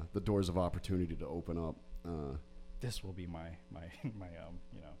the doors of opportunity to open up. This will be my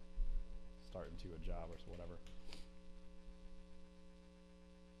start into a job or whatever.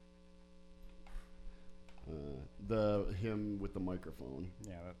 Him with the microphone.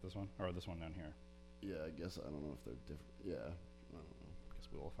 Yeah, this one? Or this one down here? Yeah, I guess, I don't know if they're different. Yeah, I don't know. Guess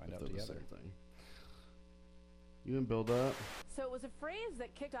we will find out together. together. The same thing. You didn't build that? So it was a phrase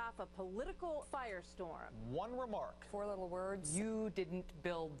that kicked off a political firestorm. One remark. 4 little words. You didn't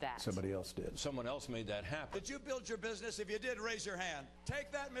build that. Somebody else did. Someone else made that happen. Did you build your business? If you did, raise your hand.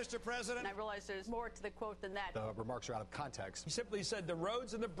 Take that, Mr. President. And I realize there's more to the quote than that. The remarks are out of context. He simply said the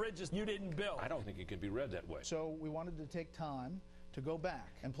roads and the bridges you didn't build. I don't think it can be read that way. So we wanted to take time to go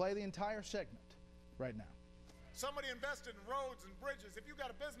back and play the entire segment right now. Somebody invested in roads and bridges. If you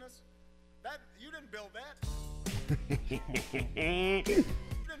got a business, that you didn't build that. You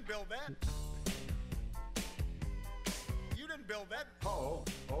didn't build that. You didn't build that. Oh.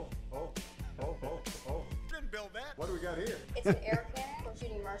 You didn't build that. What do we got here? It's an air cannon for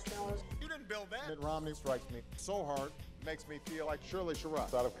shooting marshmallows. You didn't build that. Mitt Romney strikes me so hard, makes me feel like Shirley Sherrod.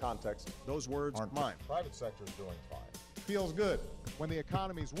 It's out of context. Those words aren't mine. Private sector's doing fine. Feels good. When the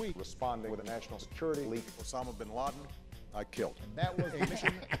economy's weak, responding with a national security leak, Osama bin Laden, I killed. And that was a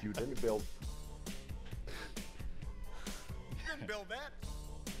mission you didn't build. You didn't build that.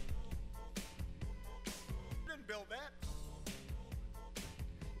 You didn't build that.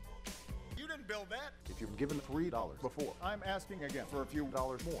 You didn't build that. If you've given $3 before, I'm asking again for a few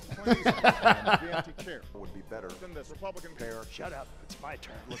dollars more. Please, the empty chair would be better than this Republican pair. Shut up. It's my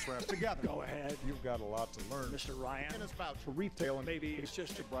turn. Let's wrap together. Go ahead. You've got a lot to learn. Mr. Ryan. In his vouch for retail, and maybe it's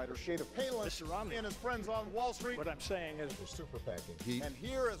just a brighter shade of pale. Mr. Romney. And his friends on Wall Street. What I'm saying is we're super packing heat. And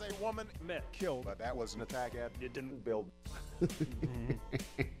here is a woman killed, but that was an attack ad you didn't build. You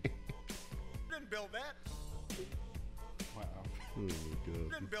didn't build that. Wow. Oh, You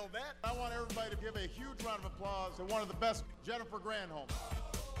didn't build that. I want everybody to give a huge round of applause to one of the best, Jennifer Granholm.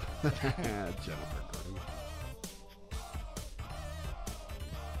 Jennifer Granholm.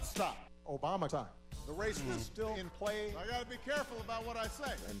 Stop. Obama time. The race is still in play. I gotta be careful about what I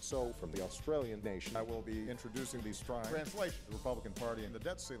say. And so, from the Australian nation, I will be introducing these strides. Translation, the Republican Party and the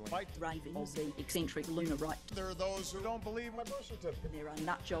debt ceiling fight. Raving of the eccentric lunar right. There are those who don't believe my birth certificate. There are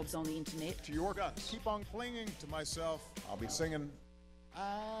nut jobs on the internet. To your guns. Keep on clinging to myself. I'll be singing.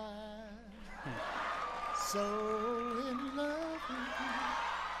 So in love with you.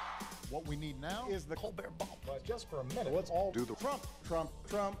 What we need now is the Colbert Bomb. But just for a minute, let's all do the Trump, Trump,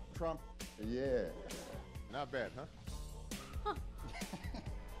 Trump, Trump. Yeah. Not bad, huh?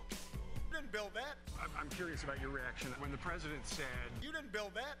 You didn't build that. I'm curious about your reaction when the president said, You didn't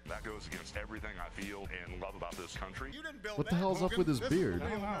build that. that goes against everything I feel and love about this country. You didn't build What that. the hell's up with his beard? I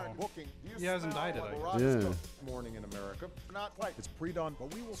don't know. Booking. He hasn't dyed it, I Barack guess. is Yeah. the morning in America. Not quite. It's pre-dawn,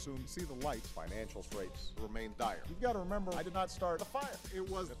 but we will soon see the light. Financial straits remain dire. You've got to remember, I did not start the fire. It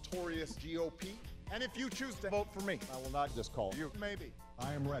was notorious GOP. And if you choose to vote for me, I will not just call you. Maybe.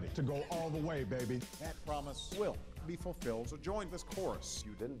 I am ready to go all the way, baby. That promise will be fulfilled. So join this chorus.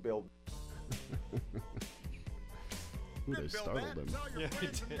 You didn't build. Ooh, they startled him. Tell your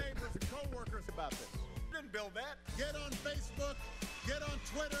friends and neighbors and co-workers about this. You didn't build that. Get on Facebook. Get on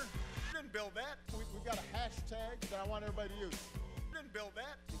Twitter. You didn't build that. We've got a hashtag that I want everybody to use. You didn't build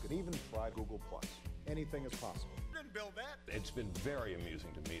that. You can even try Google+. Anything is possible. You didn't build that. It's been very amusing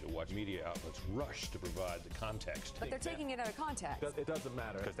to me to watch media outlets rush to provide the context. But they're taking it out of context. It doesn't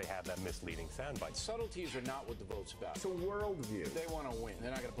matter because they have that misleading soundbite. Subtleties are not what the vote's about. It's a worldview. They want to win.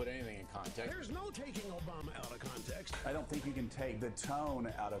 They're not going to put anything in context. There's no taking Obama out of context. I don't think you can take the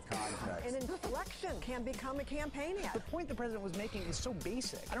tone out of context. An inflection can become a campaign ad. The point the president was making is so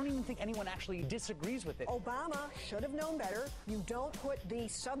basic. I don't even think anyone actually disagrees with it. Obama should have known better. You don't put the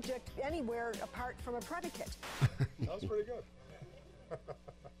subject anywhere apart from a predicate. That was pretty good.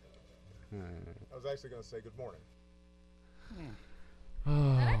 I was actually going to say good morning.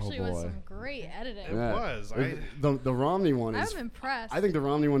 Oh, That actually was boy. some great editing. The Romney one is. I'm impressed. I think the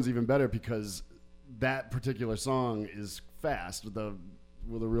Romney one's even better because that particular song is fast. With the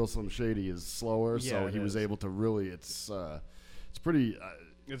real Slim Shady is slower, so it he was is. able to really. It's pretty.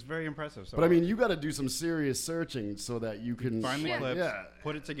 It's very impressive. So But I mean, you got to do some serious searching so that you can find the clips, Yeah.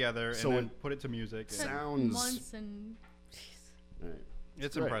 put it together, So and then it put it to music. Took sounds- months and Right.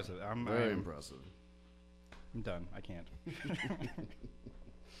 It's great. impressive. Very impressive. I'm done. I can't.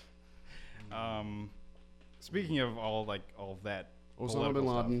 Speaking of all of that, Osama bin political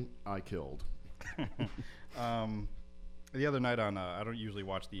stuff. Laden, I killed. The other night on, I don't usually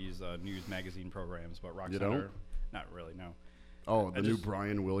watch these news magazine programs, but Rock You Center, don't? not really, no. Oh, I the new just-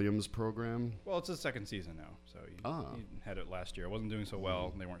 Brian Williams program. Well, it's his second season now, so he had it last year. It wasn't doing so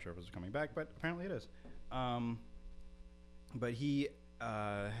well. They weren't sure if it was coming back, but apparently it is. But he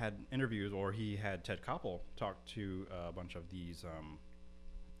had interviews, or he had Ted Koppel talk to a bunch of these.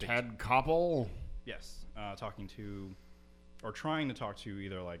 Ted Koppel? Yes, talking to, or trying to talk to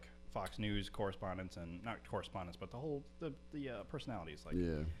either like Fox News correspondents and not correspondents, but the personalities. Like,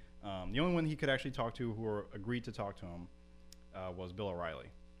 the only one he could actually talk to who agreed to talk to him was Bill O'Reilly.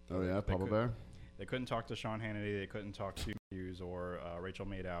 Oh yeah, Papa Bear. They couldn't talk to Sean Hannity. They couldn't talk to Hughes or Rachel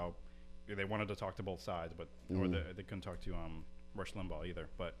Maddow. They wanted to talk to both sides, but or they couldn't talk to Rush Limbaugh either.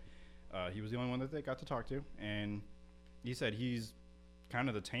 But he was the only one that they got to talk to, and he said he's kind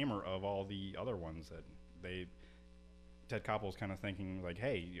of the tamer of all the other ones that they. Ted Koppel's kind of thinking like,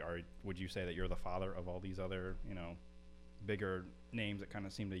 hey, would you say that you're the father of all these other, bigger names that kind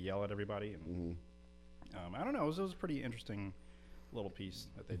of seem to yell at everybody? And I don't know. It was a pretty interesting little piece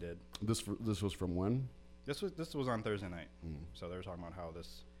that they did. This was from when? This was on Thursday night. So they were talking about how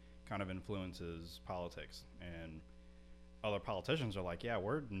this kind of influences politics, and other politicians are like, yeah,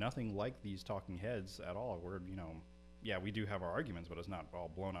 we're nothing like these talking heads at all. We're yeah, we do have our arguments, but it's not all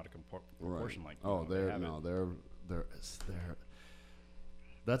blown out of proportion. Right. Like They're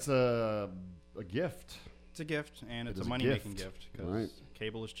that's a gift. It's a gift, and It it's is a a money-making gift. gift because Right.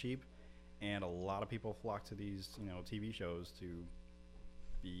 cable is cheap, and a lot of people flock to these TV shows to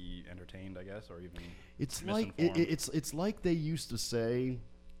be entertained, I guess, or even It's like misinformed. it's like they used to say,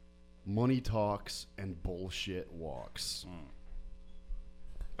 money talks and bullshit walks.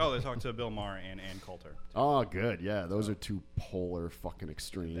 Oh, they talked to Bill Maher and Ann Coulter. Oh, good. Yeah, those are two polar fucking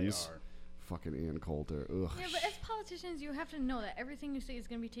extremes. They are. Fucking Ann Coulter. Ugh. Yeah, but as politicians, you have to know that everything you say is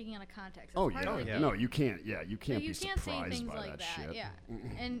going to be taken out of context. Oh That's yeah. part of it. No, you can't. Yeah, you can't So you be can't say surprised things by like that, that. shit. Yeah,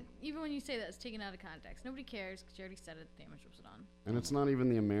 and even when you say that it's taken out of context, nobody cares because you already said it. The damage was done. And it's not even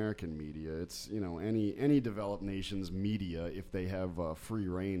the American media. It's any developed nation's media, if they have free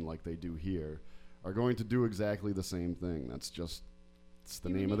reign like they do here, are going to do exactly the same thing. It's the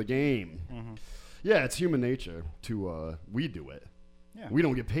name of the game. Mm-hmm. Yeah, it's human nature to we do it. Yeah. We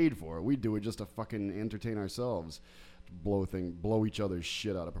don't get paid for it. We do it just to fucking entertain ourselves. Blow each other's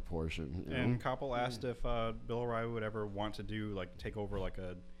shit out of proportion. You And know? Koppel asked if Bill O'Reilly would ever want to do take over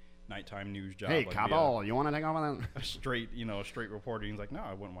a nighttime news job. Hey, like Koppel, you want to take over that? A straight reporting. He's like, no,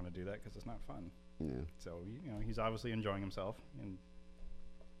 I wouldn't want to do that because it's not fun. Yeah. So he's obviously enjoying himself and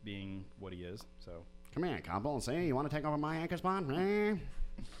being what he is. So come here, Koppel, and say you want to take over my anchor spot.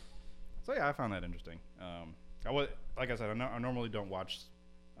 So yeah, I found that interesting. Like I said, I normally don't watch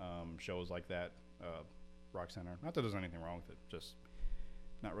shows like that. Rock Center. Not that there's anything wrong with it. Just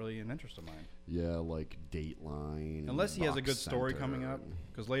not really an interest of mine. Yeah, like Dateline. Unless he has a good story Center. coming up.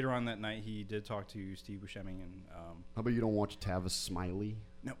 Because later on that night, he did talk to Steve Buscemi and. How about you don't watch Tavis Smiley?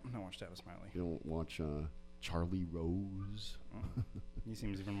 No, I don't watch Tavis Smiley. You don't watch Charlie Rose? He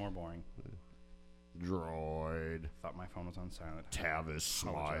seems even more boring. Droid. Thought my phone was on silent. Tavis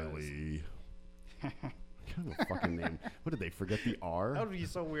Smiley. Kind of a fucking name. What did they forget the R? That would be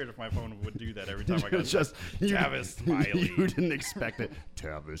so weird if my phone would do that every time I got just Tavis Smiley. You didn't expect it.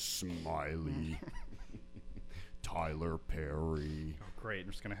 Tavis Smiley. Tyler Perry. Oh, great.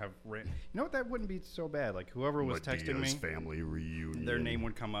 I'm just going to have... You know what? That wouldn't be so bad. Like, whoever was texting me... family reunion. Their name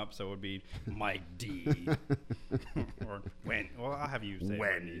would come up, so it would be Mike D. Or Wendy. Well, I'll have you say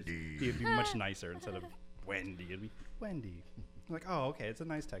Wendy. It'd be much nicer instead of Wendy. It'd be Wendy. I'm like, oh, okay, it's a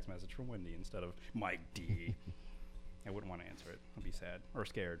nice text message from Wendy instead of Mike D. I wouldn't want to answer it. I'd be sad or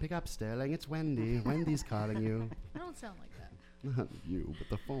scared. Pick up, Sterling. It's Wendy. Wendy's calling you. I don't sound like that. Not you, but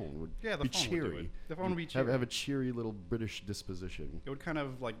the phone would Yeah, the be phone would do cheery. it. The phone would be cheery. Have a cheery little British disposition. It would kind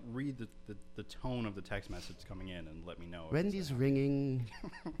of read the tone of the text message coming in and let me know. if Wendy's ringing.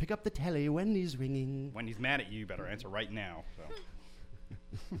 Pick up the telly. Wendy's ringing. Wendy's mad at you. Better answer right now.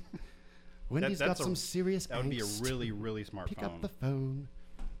 So. Wendy's got some serious That would be a angst. really, really smart Pick phone. up the phone.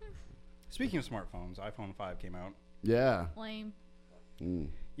 Speaking of smartphones, iPhone 5 came out. Yeah. Lame.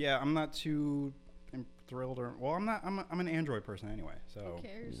 Yeah, I'm not too thrilled I'm not. I'm an Android person anyway. So who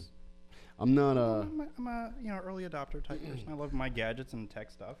cares? I'm not I'm a early adopter type person. I love my gadgets and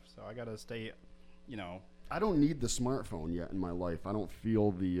tech stuff, so I gotta stay. I don't need the smartphone yet in my life. I don't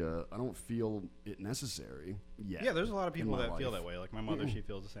feel it necessary yet. Yeah, there's a lot of people in my that feel life. that way. Like my mother, she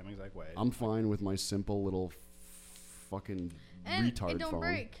feels the same exact way. I'm fine with my simple little fucking retard it don't phone.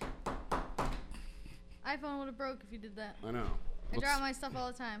 break. iPhone would have broke if you did that. I know. I drop my stuff all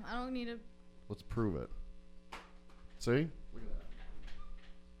the time. I don't need to. Let's prove it. See?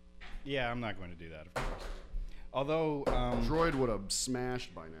 Yeah, I'm not going to do that, of course. Although Droid would have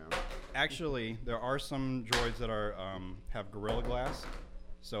smashed by now. Actually, there are some droids that are have Gorilla Glass,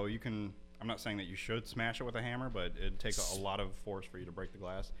 so you can. I'm not saying that you should smash it with a hammer, but it'd take a lot of force for you to break the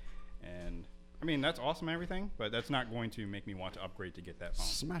glass. And I mean, that's awesome and everything, but that's not going to make me want to upgrade to get that phone.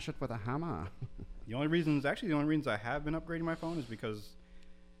 Smash it with a hammer. The only reasons I have been upgrading my phone is because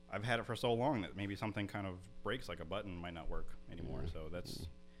I've had it for so long that maybe something kind of breaks, like a button might not work anymore. So that's.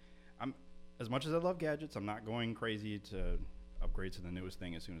 As much as I love gadgets, I'm not going crazy to upgrade to the newest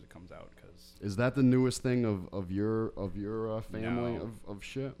thing as soon as it comes out. Cause Is that the newest thing of your family No. of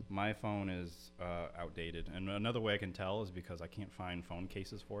shit? My phone is outdated, and another way I can tell is because I can't find phone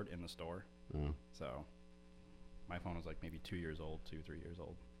cases for it in the store. Oh. So my phone is like maybe 2 years old, 2-3 years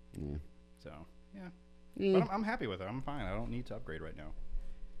old. Yeah. So yeah, Yeah. but I'm happy with it. I'm fine. I don't need to upgrade right now.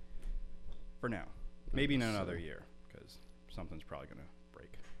 For now, maybe in another year, because something's probably gonna break.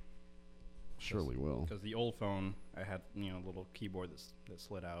 Surely will. Because the old phone, I had a little keyboard that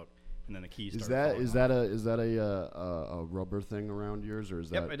slid out, and then the keys. Is started that falling off. a rubber thing around yours, or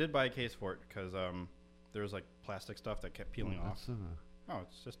is Yep, that? I did buy a case for it because there was like plastic stuff that kept peeling off. That's, Oh,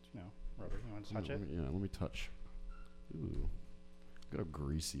 it's just rubber. You want to touch it? Yeah, let me touch. Ooh, look how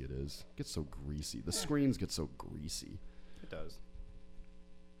greasy it is. It gets so greasy. The screens get so greasy. It does.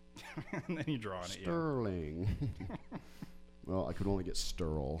 And then you draw on it. Sterling. Well, I could only get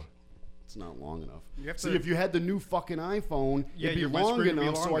Sterl. It's not long enough. You have See, to- if you had the new fucking iPhone, it'd be my long screen would be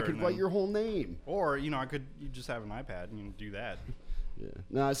enough so I longer, could and write then- your whole name. Or you just have an iPad and you can do that. Yeah.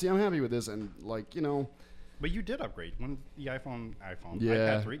 Nah, see, I'm happy with this, and But you did upgrade when the iPhone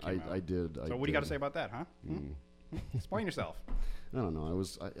Yeah, iPad 3 came out. I did. So what do you got to say about that, huh? Explain yourself. I don't know.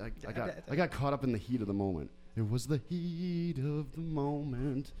 I got caught up in the heat of the moment. It was the heat of the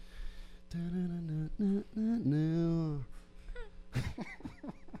moment.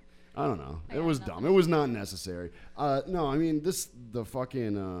 I don't know. It was dumb. It was not necessary. No, I mean the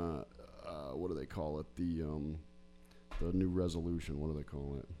fucking what do they call it? The new resolution. What do they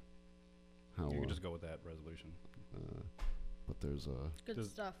call it? How You can just go with that resolution. but there's a Good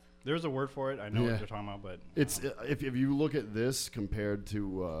stuff. There's a word for it. I know what you're talking about, but it's if you look at this compared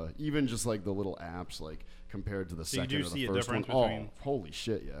to even just like the little apps, like compared to the So you second do or see the a first one. difference between- Holy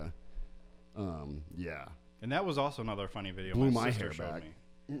shit, yeah, yeah. And that was also another funny video Blew my my sister hair showed back. me.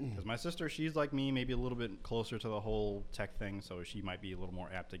 Because my sister, she's like me, maybe a little bit closer to the whole tech thing, so she might be a little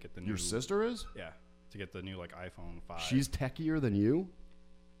more apt to get the new. Your sister is? Yeah, to get the new like iPhone 5. She's techier than you?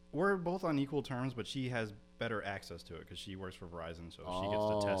 We're both on equal terms, but she has better access to it because she works for Verizon, so she gets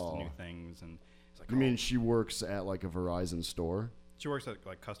to test the new things. And it's like, you mean she works at like a Verizon store? She works at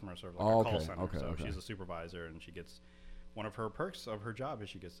like customer service, like a call center. Okay, so okay. she's a supervisor, and she gets one of her perks of her job is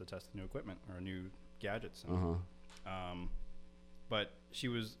she gets to test the new equipment or new gadgets. And, but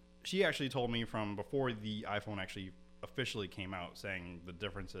she actually told me from before the iPhone actually officially came out, saying the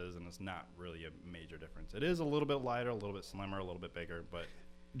differences, and it's not really a major difference. It is a little bit lighter, a little bit slimmer, a little bit bigger, but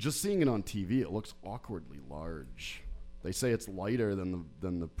just seeing it on TV, it looks awkwardly large. They say it's lighter than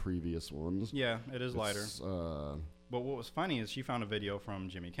the previous ones. Yeah, it is lighter. But what was funny is she found a video from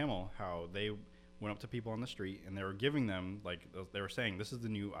Jimmy Kimmel how they went up to people on the street and they were giving them, like, they were saying, this is the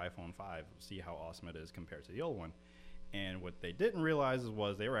new iPhone 5. See how awesome it is compared to the old one. And what they didn't realize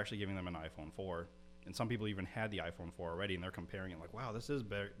was they were actually giving them an iPhone 4. And some people even had the iPhone 4 already, and they're comparing it like, wow, this is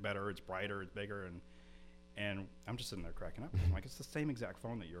better, it's brighter, it's bigger. And I'm just sitting there cracking up. I'm like, it's the same exact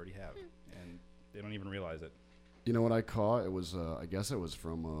phone that you already have. And they don't even realize it. You know what I caught? It was, I guess it was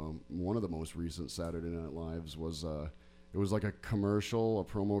from one of the most recent Saturday Night Lives. It was like a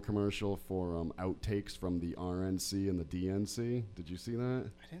promo commercial for outtakes from the RNC and the DNC. Did you see that?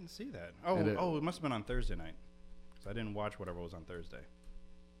 I didn't see that. It must have been on Thursday night. Because I didn't watch whatever was on Thursday.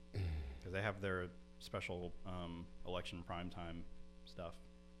 Because they have their special election primetime stuff.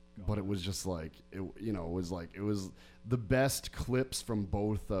 But it was just like it was the best clips from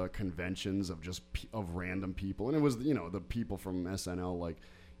both conventions of just of random people, and it was the people from SNL, like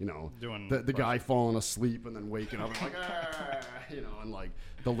doing the guy falling asleep and then waking up and like and like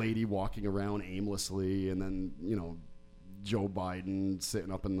the lady walking around aimlessly, and then Joe Biden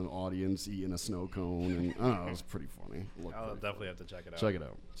sitting up in the audience eating a snow cone, and I don't know, it was pretty funny. I'll definitely have to check it out. Check it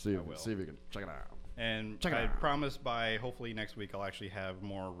out. See if you can check it out. And I promise by hopefully next week I'll actually have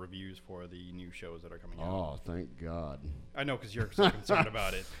more reviews for the new shows that are coming out. Oh, thank God. I know, because you're so concerned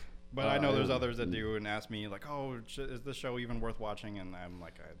about it. But I know there's others that do and ask me, like, oh, is this show even worth watching? And I'm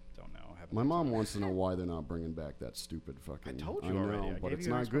like, I don't know. My mom wants to know why they're not bringing back that stupid fucking... I told you already. But it's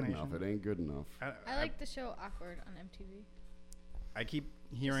not good enough. It ain't good enough. I like the show Awkward on MTV. I keep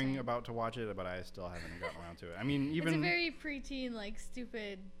hearing about to watch it, but I still haven't gotten around to it. I mean, even... It's a very preteen, like,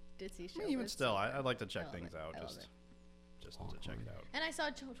 stupid... ditzy show. Even still, I'd like to check things out, just to check it out. And I saw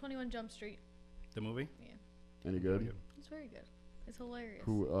 21 Jump Street. The movie? Yeah. Any good? It's very good. It's hilarious.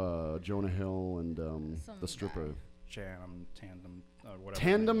 Who? Jonah Hill and the stripper. Tandem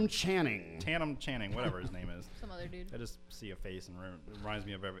Channing, whatever his name is. Some other dude. I just see a face and it reminds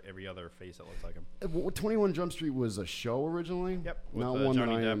me of every other face that looks like him. 21 Jump Street was a show originally? Yep. Not with one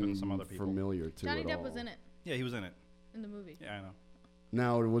Johnny that I Depp am and some other people. familiar to Johnny at Depp all. was in it. Yeah, he was in it. In the movie. Yeah, I know.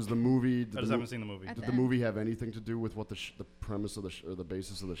 Now, was the movie... I just haven't seen the movie. Did the movie have anything to do with what the premise of or the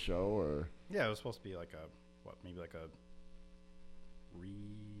basis of the show, or... Yeah, it was supposed to be like maybe like a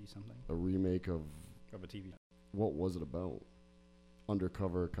something? A remake of a TV. What was it about?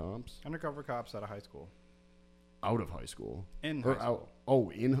 Undercover cops? Undercover cops out of high school. Out of high school? In high school.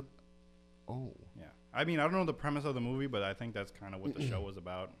 Yeah. I mean, I don't know the premise of the movie, but I think that's kind of what the show was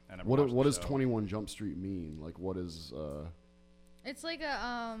about. And what does 21 Jump Street mean? Like, what is... It's like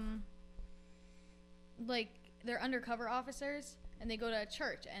a, like, they're undercover officers, and they go to a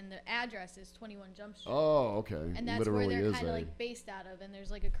church, and the address is 21 Jump Street. Oh, okay. And that's where they're kind of, like, based out of, and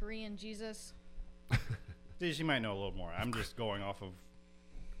there's, like, a Korean Jesus. See, she might know a little more. I'm just going off of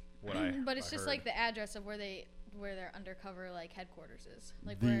what But it's just, like, the address of where their undercover, like, headquarters is.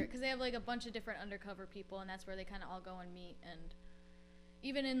 Like, because they have, like, a bunch of different undercover people, and that's where they kind of all go and meet, and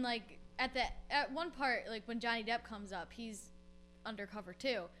even in, like, at one part, like, when Johnny Depp comes up, he's undercover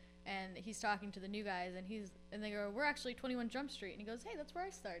too, and he's talking to the new guys, and they go, we're actually 21 Jump Street, and he goes, hey, that's where I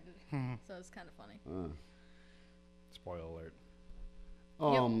started. So it's kind of funny. Spoiler alert.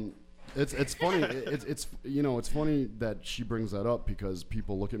 It's funny. It's funny that she brings that up, because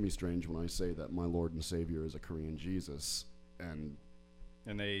people look at me strange when I say that my Lord and Savior is a Korean Jesus, and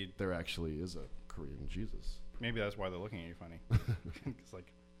there actually is a Korean Jesus. Maybe that's why they're looking at you funny. It's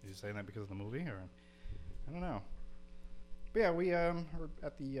like, is he saying that because of the movie, or I don't know. But yeah, we are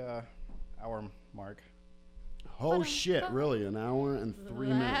at the hour mark. Oh shit! Really, an hour and 3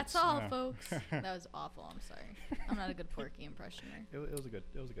 minutes. That's all, folks. That was awful. I'm sorry. I'm not a good Porky impressioner. It was a good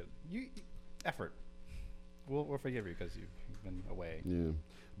effort. We'll forgive you because you've been away. Yeah.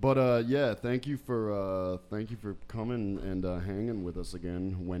 But yeah, thank you for coming and hanging with us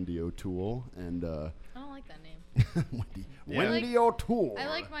again, Wendy O'Toole. And I don't like that name. Wendy O'Toole. I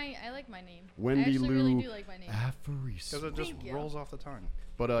like my name. Wendy I actually Lou really do like my name. Aphorism. Because it just rolls off the tongue.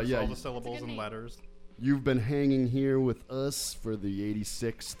 But yeah, all the syllables and letters. You've been hanging here with us for the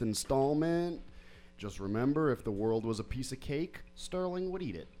 86th installment. Just remember, if the world was a piece of cake, Sterling would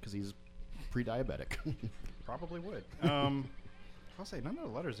eat it because he's pre-diabetic. Probably would. I'll say none of the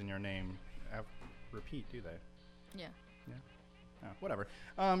letters in your name repeat, do they? Yeah. Yeah. Oh, whatever.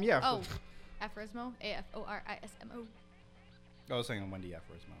 Yeah. Oh, aphorismo. AFORISMO. I was saying Wendy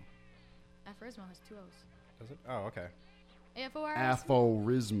Aphorismo. Aphorismo has 2 O's. Does it? Oh, okay. AFORISMO.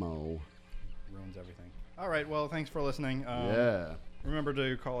 Aphorismo. Ruins everything. All right. Well, thanks for listening. Yeah. Remember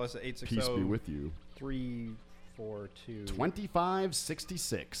to call us at 860. Peace be with you. 342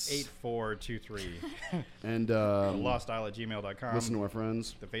 2566 8423 and lostdial@gmail.com. Listen to our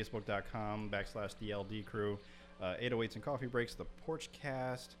friends. The facebook.com/DLD crew. 808s and coffee breaks. The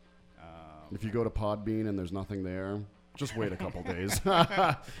Porchcast. If you go to Podbean and there's nothing there, just wait a couple days.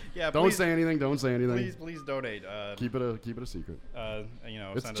 Yeah, don't say anything. Don't say anything. Please donate. Keep it a secret. You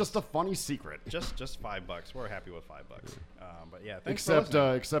know, it's just a funny secret. Just $5. We're happy with $5. But yeah, thanks for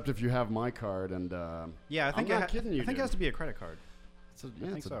listening. Except if you have my card and yeah, I think I'm not kidding you. I think it has to be a credit card. I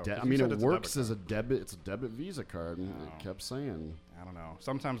mean, it works as a debit. It's a debit Visa card. And it kept saying. I don't know.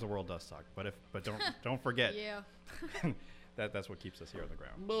 Sometimes the world does suck, but don't forget. Yeah. That's what keeps us here on the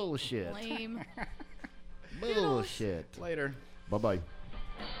ground. Bullshit. Lame. Bullshit. Later. Bye-bye.